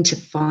trying to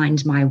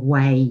find my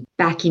way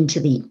back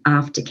into the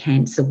after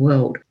cancer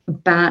world.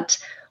 But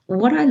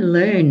what I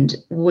learned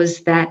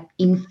was that,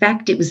 in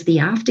fact, it was the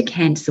after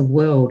cancer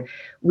world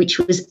which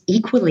was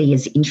equally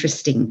as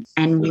interesting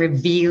and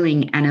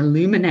revealing and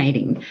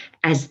illuminating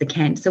as the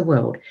cancer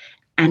world.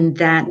 And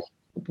that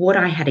what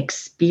I had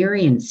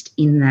experienced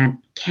in that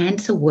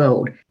cancer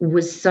world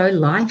was so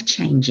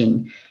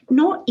life-changing,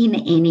 not in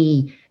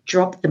any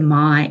drop the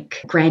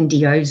mic,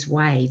 grandiose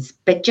ways,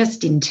 but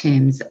just in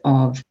terms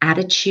of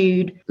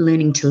attitude,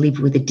 learning to live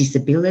with a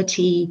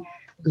disability,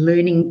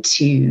 learning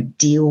to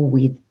deal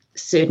with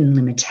certain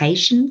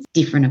limitations,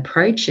 different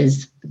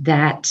approaches,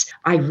 that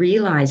I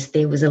realised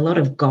there was a lot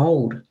of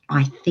gold,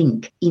 I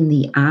think, in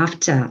the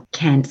after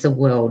cancer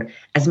world,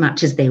 as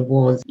much as there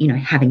was,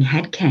 having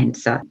had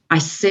cancer. I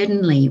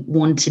certainly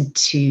wanted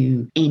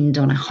to end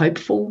on a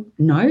hopeful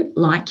note,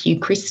 like you,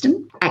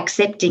 Kristen,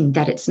 accepting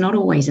that it's not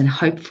always a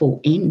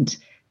hopeful end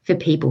for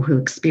people who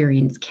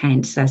experience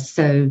cancer.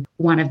 So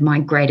one of my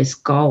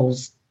greatest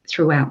goals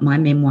throughout my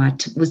memoir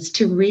was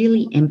to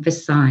really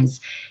emphasise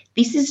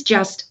this is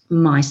just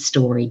my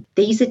story.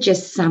 These are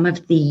just some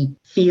of the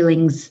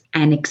feelings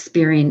and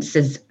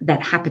experiences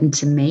that happened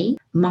to me.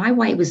 My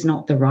way was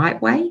not the right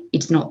way.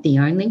 It's not the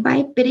only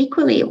way, but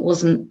equally it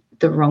wasn't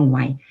the wrong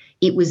way.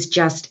 It was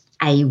just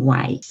a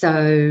way.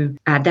 So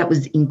that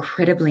was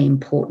incredibly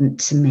important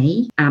to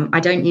me. I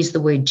don't use the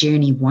word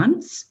journey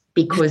once,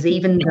 because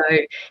even though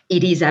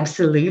it is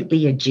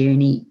absolutely a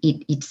journey,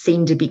 it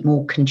seemed a bit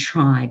more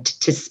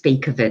contrived to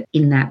speak of it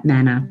in that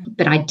manner.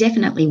 But I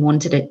definitely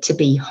wanted it to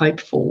be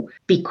hopeful,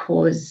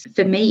 because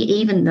for me,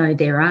 even though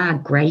there are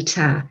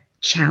greater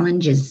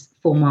challenges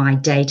for my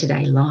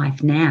day-to-day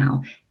life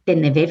now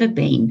than there've ever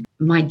been,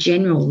 my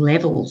general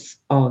levels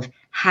of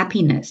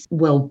happiness,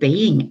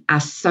 well-being are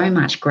so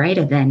much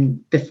greater than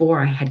before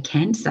I had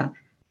cancer.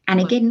 And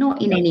again,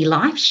 not in any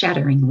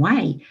life-shattering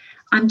way.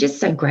 I'm just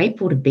so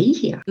grateful to be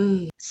here.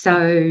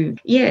 So,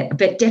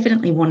 but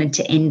definitely wanted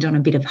to end on a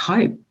bit of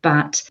hope,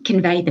 but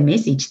convey the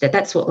message that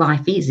that's what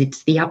life is.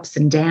 It's the ups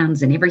and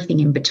downs and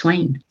everything in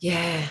between.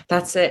 Yeah,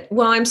 that's it.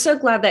 Well, I'm so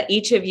glad that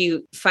each of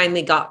you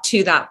finally got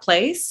to that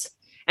place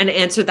and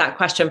answered that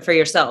question for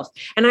yourself.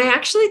 And I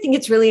actually think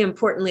it's really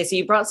important, Lisa,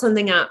 you brought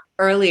something up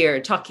earlier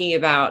talking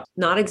about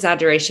not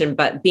exaggeration,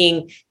 but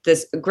being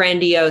this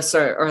grandiose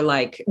or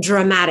like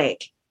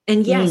dramatic.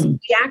 And yes, we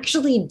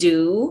actually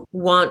do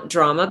want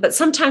drama, but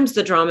sometimes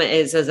the drama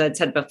is, as I'd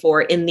said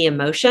before, in the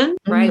emotion,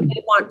 right?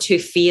 We want to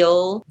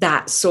feel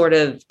that sort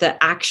of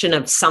the action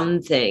of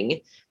something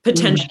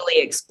potentially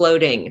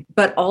exploding,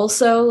 but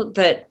also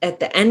that at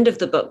the end of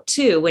the book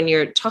too, when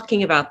you're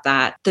talking about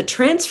that, the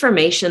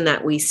transformation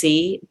that we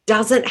see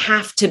doesn't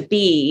have to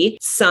be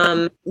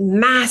some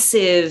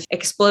massive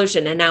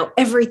explosion. And now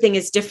everything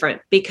is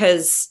different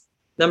because,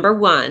 number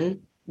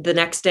one, the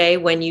next day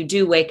when you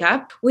do wake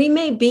up, we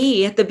may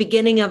be at the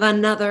beginning of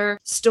another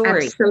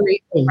story.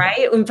 Absolutely.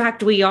 Right? In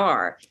fact, we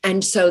are.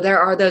 And so there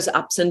are those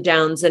ups and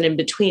downs and in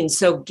between.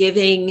 So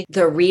giving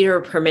the reader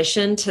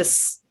permission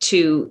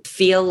to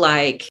feel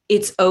like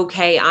it's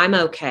okay, I'm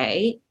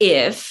okay,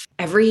 if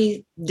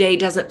every day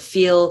doesn't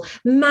feel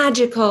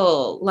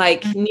magical,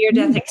 like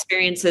near-death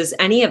experiences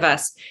any of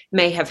us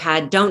may have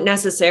had don't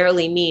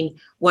necessarily mean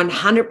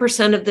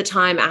 100% of the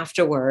time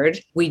afterward.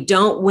 We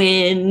don't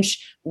whinge.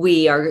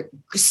 We are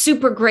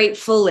super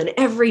grateful in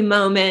every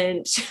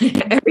moment.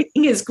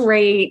 Everything is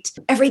great.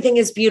 Everything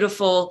is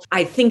beautiful.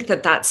 I think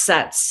that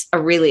sets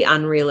a really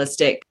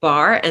unrealistic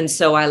bar. And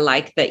so I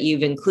like that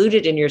you've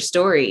included in your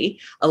story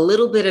a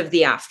little bit of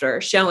the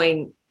after,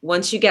 showing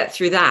once you get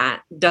through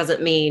that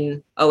doesn't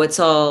mean, it's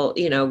all,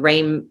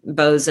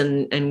 rainbows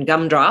and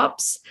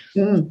gumdrops,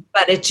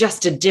 but it's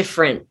just a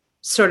different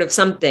sort of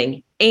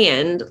something.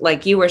 And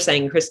like you were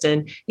saying,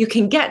 Kristen, you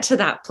can get to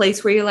that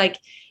place where you're like,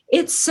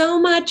 it's so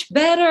much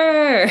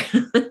better.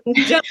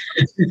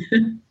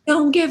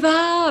 Don't give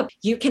up.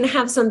 You can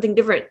have something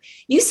different.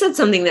 You said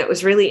something that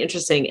was really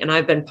interesting, and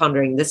I've been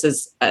pondering. This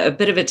is a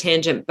bit of a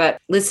tangent, but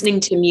listening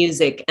to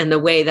music and the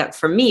way that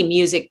for me,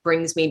 music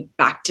brings me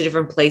back to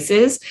different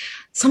places.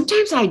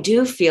 Sometimes I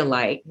do feel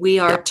like we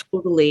are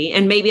totally,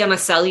 and maybe on a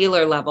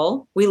cellular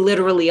level, we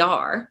literally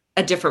are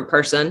a different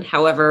person.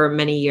 However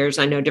many years,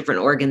 I know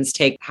different organs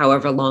take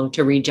however long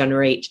to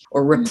regenerate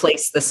or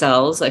replace the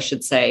cells, I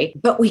should say.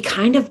 But we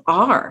kind of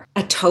are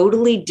a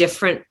totally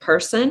different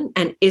person.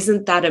 And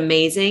isn't that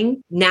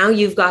amazing? Now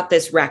you've got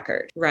this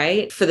record,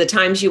 right? For the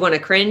times you want to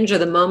cringe or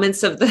the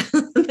moments of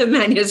the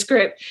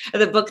manuscript of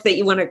the book that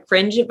you want to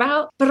cringe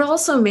about, but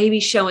also maybe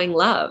showing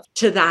love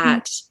to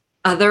that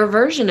other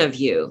version of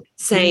you,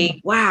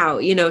 saying, wow,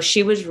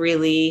 she was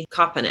really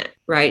copping it,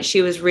 right?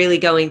 She was really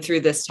going through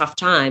this tough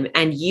time.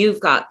 And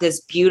you've got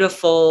this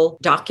beautiful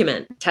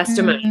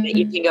testimony that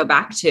you can go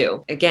back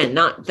to. Again,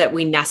 not that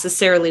we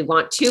necessarily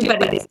want to,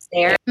 but it's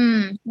there.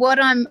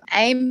 What I'm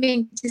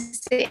aiming to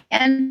see,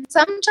 and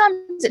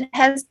sometimes it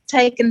has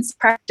taken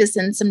practice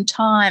and some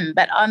time,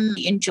 but I'm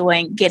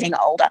enjoying getting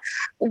older.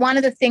 One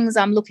of the things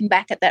I'm looking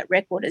back at that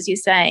record, as you're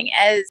saying,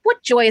 as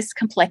what joyous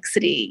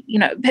complexity,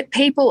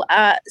 people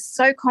are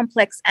so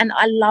complex, and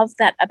I love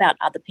that about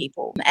other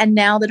people. And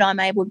now that I'm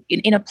able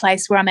in a place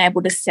space where I'm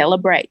able to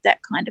celebrate that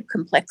kind of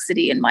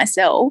complexity in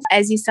myself.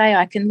 As you say,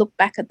 I can look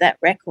back at that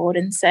record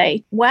and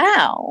say,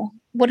 wow,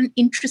 what an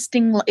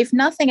interesting, if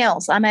nothing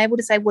else, I'm able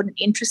to say what an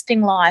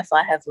interesting life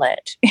I have led.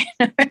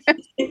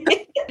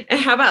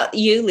 How about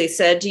you,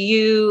 Lisa? Do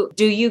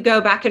you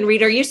go back and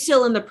read? Are you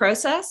still in the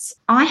process?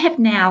 I have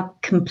now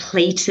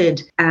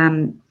completed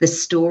the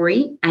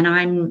story, and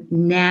I'm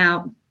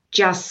now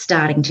just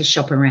starting to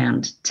shop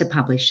around to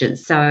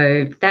publishers.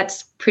 So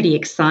that's pretty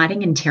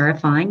exciting and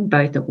terrifying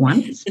both at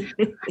once.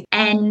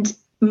 And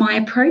my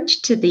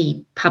approach to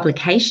the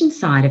publication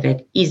side of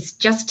it is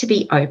just to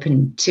be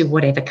open to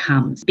whatever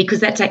comes, because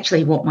that's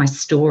actually what my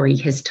story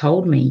has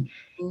told me,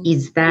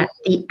 is that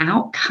the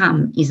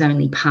outcome is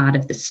only part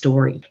of the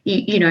story.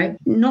 You know,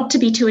 not to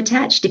be too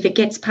attached. If it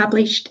gets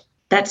published,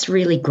 that's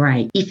really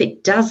great. If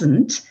it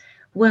doesn't,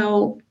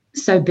 well,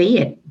 so be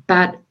it.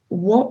 But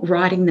what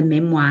writing the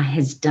memoir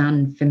has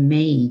done for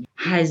me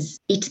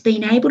it's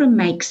been able to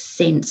make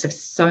sense of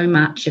so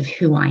much of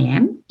who I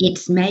am.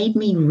 It's made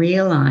me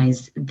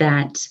realise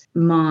that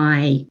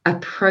my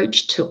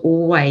approach to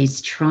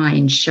always try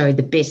and show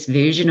the best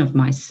version of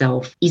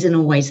myself isn't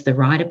always the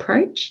right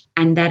approach,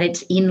 and that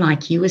it's in,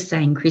 like you were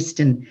saying,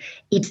 Kristen,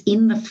 it's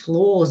in the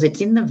flaws,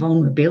 it's in the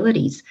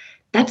vulnerabilities.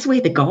 That's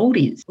where the gold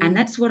is. And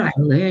that's what I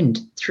learned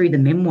through the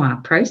memoir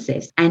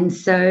process. And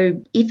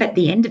so if at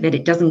the end of it,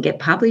 it doesn't get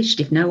published,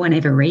 if no one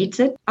ever reads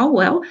it, oh,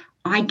 well,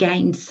 I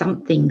gained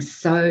something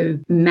so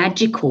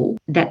magical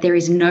that there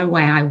is no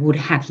way I would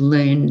have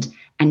learned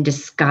and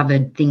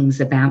discovered things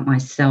about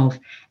myself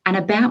and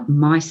about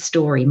my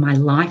story, my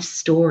life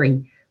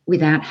story,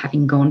 without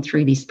having gone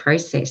through this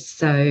process.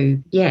 So,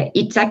 yeah,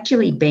 it's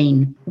actually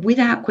been,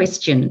 without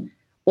question,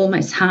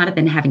 almost harder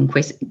than having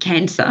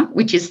cancer,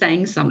 which is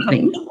saying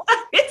something.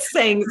 It's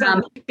saying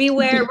something.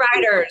 Beware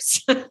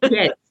writers.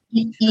 Yes.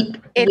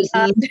 It was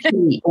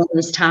literally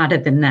almost harder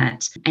than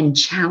that, and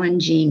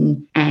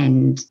challenging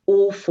and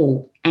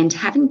awful, and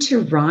having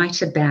to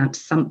write about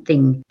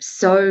something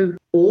so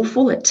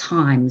awful at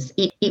times.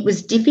 It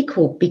was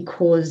difficult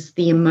because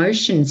the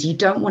emotions, you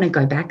don't want to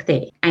go back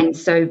there. And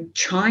so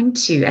trying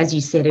to, as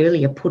you said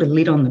earlier, put a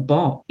lid on the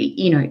box,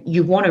 you know,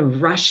 you want to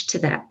rush to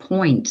that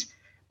point,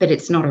 but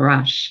it's not a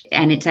rush.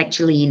 And it's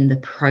actually in the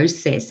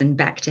process, and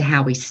back to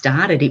how we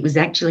started, it was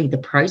actually the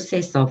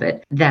process of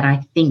it that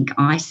I think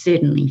I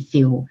certainly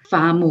feel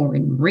far more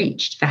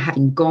enriched for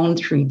having gone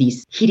through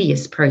this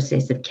hideous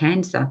process of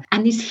cancer.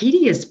 And this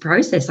hideous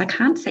process, I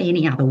can't say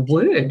any other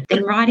word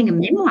than writing a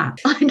memoir.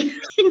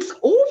 It's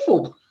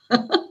awful.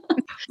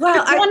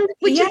 Well,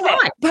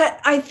 right. But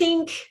I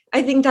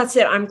think that's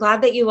it. I'm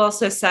glad that you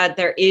also said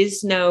there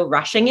is no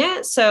rushing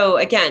it. So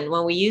again,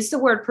 when we use the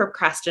word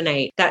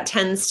procrastinate, that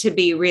tends to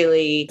be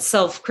really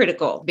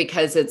self-critical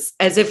because it's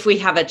as if we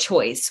have a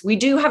choice. We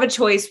do have a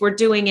choice. We're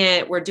doing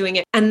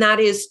it. And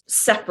that is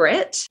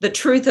separate. The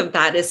truth of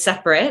that is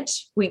separate.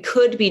 We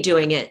could be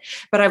doing it,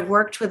 but I've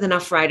worked with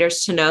enough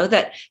writers to know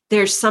that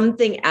there's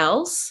something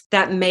else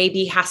that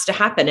maybe has to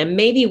happen. And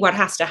maybe what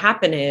has to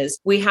happen is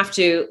we have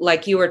to,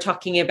 like you were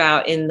talking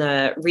about in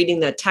the reading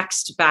the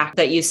text back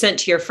that you sent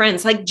to your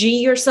friends, like G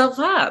yourself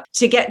up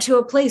to get to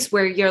a place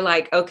where you're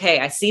like, okay,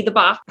 I see the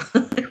box.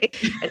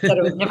 I said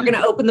I was never going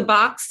to open the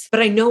box,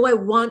 but I know I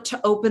want to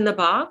open the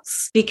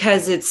box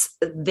because it's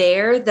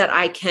there that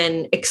I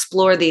can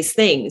explore these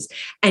things.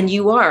 And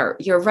you're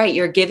right.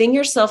 You're giving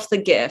yourself the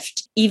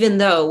gift, even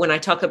though when I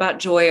talk about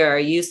joy or I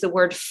use the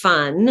word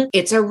fun,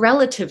 it's a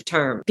relative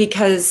term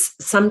because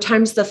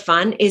sometimes the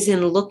fun is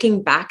in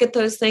looking back at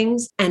those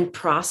things and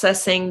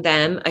processing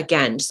them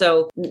again.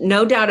 So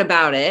no doubt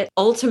about it,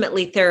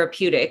 ultimately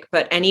therapeutic,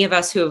 but any of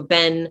us who have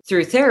been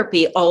through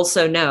therapy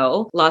also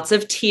know lots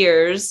of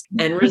tears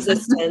and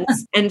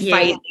resistance and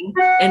fighting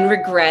and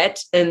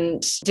regret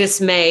and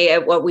dismay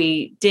at what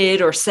we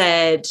did or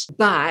said.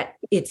 But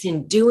it's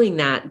in doing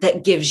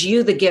that gives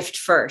you the gift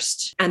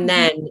first and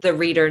then the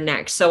reader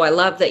next. So I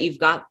love that you've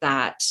got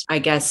that, I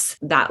guess,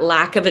 that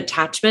lack of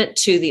attachment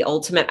to the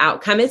ultimate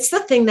outcome. It's the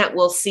thing that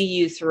will see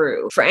you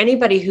through. For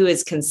anybody who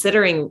is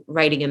considering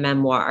writing a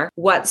memoir,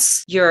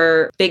 what's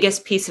your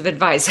biggest piece of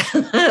advice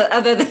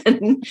other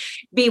than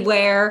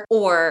beware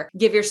or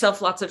give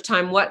yourself lots of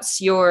time? What's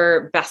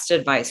your best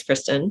advice,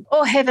 Kristen?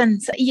 Oh,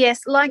 heavens.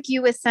 Yes. Like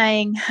you were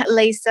saying,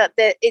 Lisa,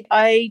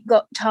 I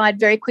got tired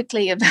very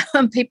quickly of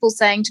people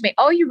saying to me,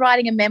 oh, you're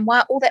writing a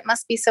memoir? Oh, that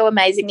must be so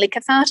amazingly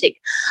cathartic.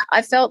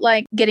 I felt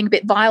like getting a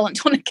bit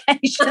violent on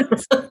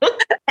occasions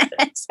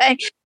and saying,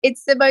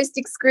 it's the most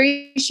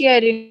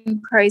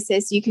excruciating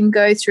process you can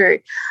go through.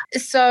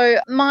 So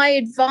my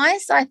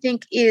advice, I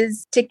think,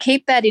 is to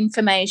keep that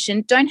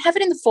information. Don't have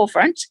it in the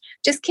forefront.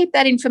 Just keep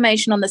that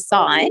information on the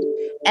side.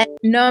 And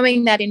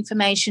knowing that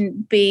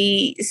information,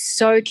 be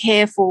so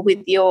careful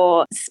with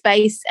your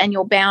space and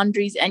your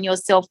boundaries and your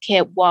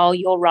self-care while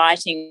you're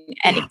writing,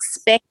 and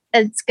expect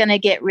it's going to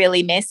get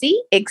really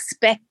messy.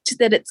 Expect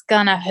expect that it's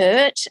going to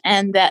hurt,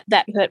 and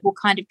that hurt will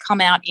kind of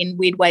come out in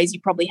weird ways you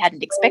probably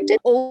hadn't expected.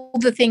 All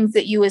the things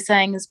that you were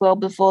saying as well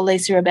before,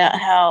 Lisa, about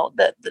how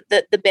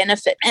the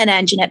benefit, and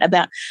Anjanette,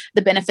 about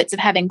the benefits of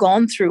having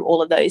gone through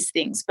all of those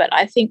things. But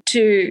I think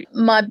too,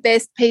 my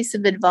best piece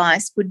of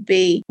advice would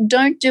be,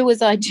 don't do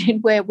as I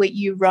did where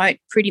you wrote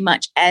pretty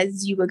much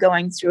as you were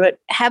going through it.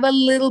 Have a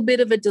little bit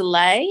of a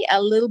delay,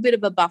 a little bit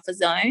of a buffer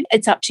zone.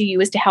 It's up to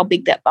you as to how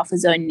big that buffer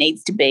zone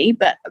needs to be,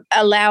 but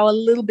allow a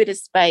little bit of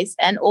space,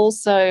 and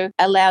also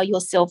allow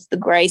yourself the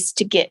grace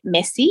to get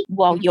messy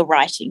while you're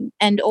writing.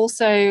 And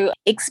also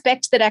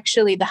expect that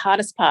actually the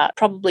hardest part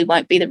probably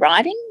won't be the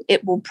writing.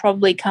 It will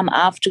probably come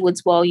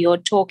afterwards while you're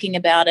talking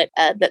about it.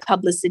 The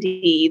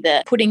publicity,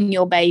 the putting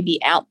your baby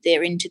out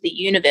there into the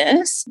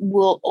universe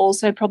will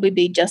also probably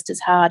be just as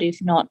hard,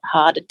 if not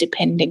harder,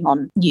 depending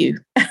on you.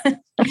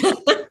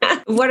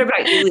 What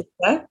about you,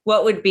 Lisa?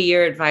 What would be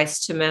your advice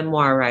to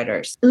memoir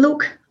writers?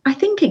 Look, I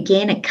think,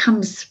 again, it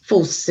comes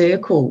full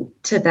circle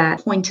to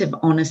that point of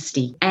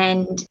honesty.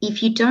 And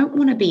if you don't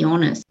want to be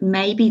honest,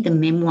 maybe the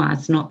memoir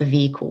is not the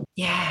vehicle.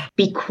 Yeah.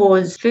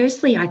 Because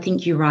firstly, I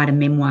think you write a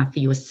memoir for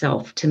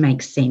yourself to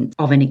make sense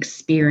of an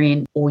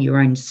experience or your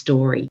own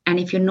story. And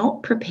if you're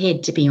not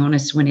prepared to be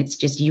honest when it's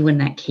just you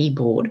and that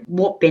keyboard,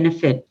 what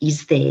benefit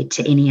is there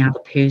to any other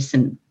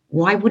person?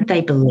 Why would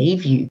they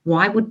believe you?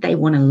 Why would they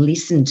want to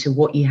listen to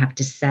what you have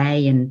to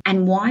say? And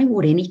why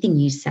would anything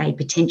you say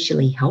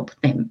potentially help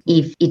them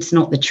if it's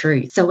not the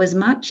truth? So as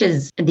much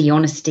as the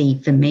honesty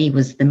for me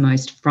was the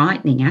most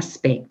frightening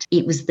aspect,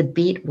 it was the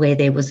bit where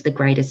there was the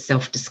greatest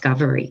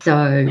self-discovery.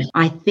 So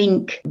I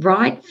think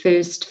write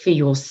first for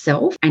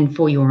yourself and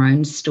for your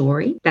own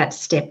story. That's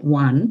step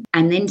one.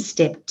 And then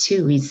step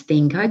two is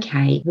think,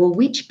 okay, well,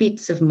 which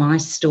bits of my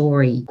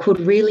story could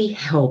really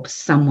help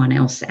someone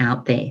else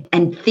out there?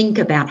 And think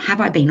about, have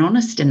I been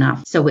honest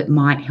enough so it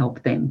might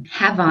help them?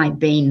 Have I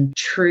been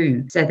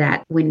true so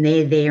that when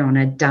they're there on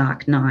a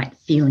dark night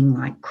feeling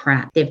like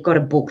crap, they've got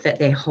a book that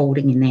they're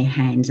holding in their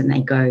hands and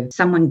they go,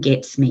 someone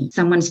gets me.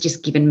 Someone's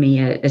just given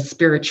me a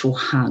spiritual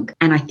hug.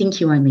 And I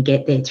think you only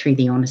get there through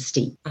the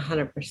honesty.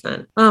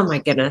 100%. Oh my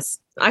goodness.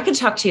 I could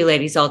talk to you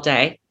ladies all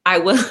day. I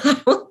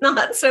will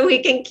not, so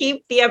we can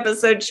keep the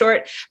episode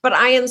short. But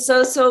I am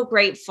so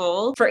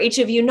grateful for each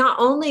of you, not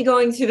only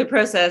going through the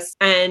process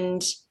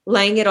and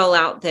laying it all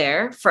out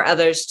there for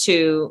others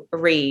to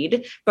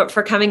read, but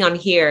for coming on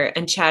here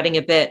and chatting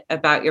a bit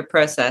about your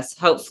process.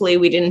 Hopefully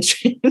we didn't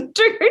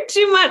trigger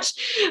too much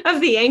of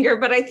the anger,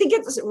 but I think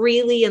it's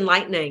really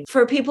enlightening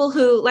for people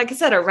who, like I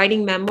said, are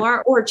writing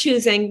memoir or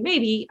choosing,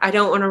 maybe I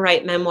don't want to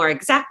write memoir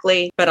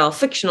exactly, but I'll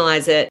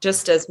fictionalize it.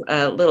 Just as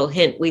a little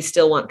hint, we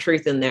still want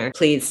truth in there,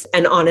 please,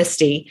 and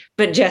honesty,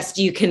 but just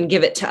you can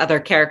give it to other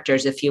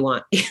characters if you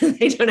want.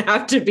 They don't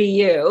have to be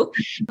you.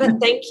 But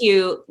thank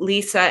you,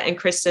 Lisa and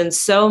Kristen,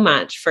 so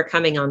much for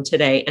coming on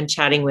today and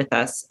chatting with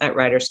us at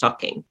Writers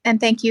Talking. And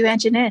thank you,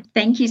 Anjanette.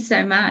 Thank you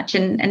so much.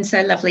 And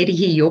so lovely to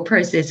hear your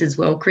process as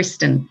well,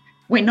 Kristen.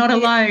 We're not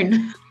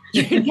alone.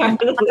 You're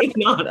definitely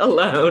not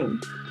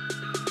alone.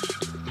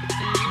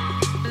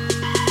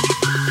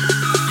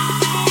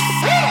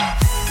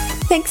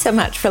 Thanks so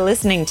much for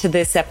listening to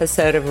this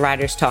episode of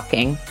Writers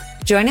Talking.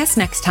 Join us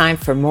next time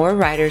for more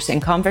writers in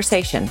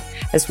conversation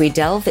as we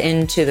delve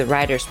into the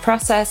writer's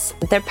process,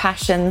 their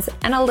passions,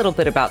 and a little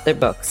bit about their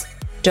books.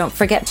 Don't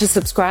forget to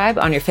subscribe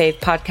on your fave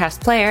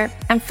podcast player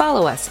and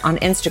follow us on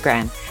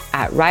Instagram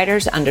at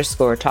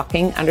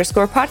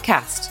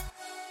writers_talking_podcast.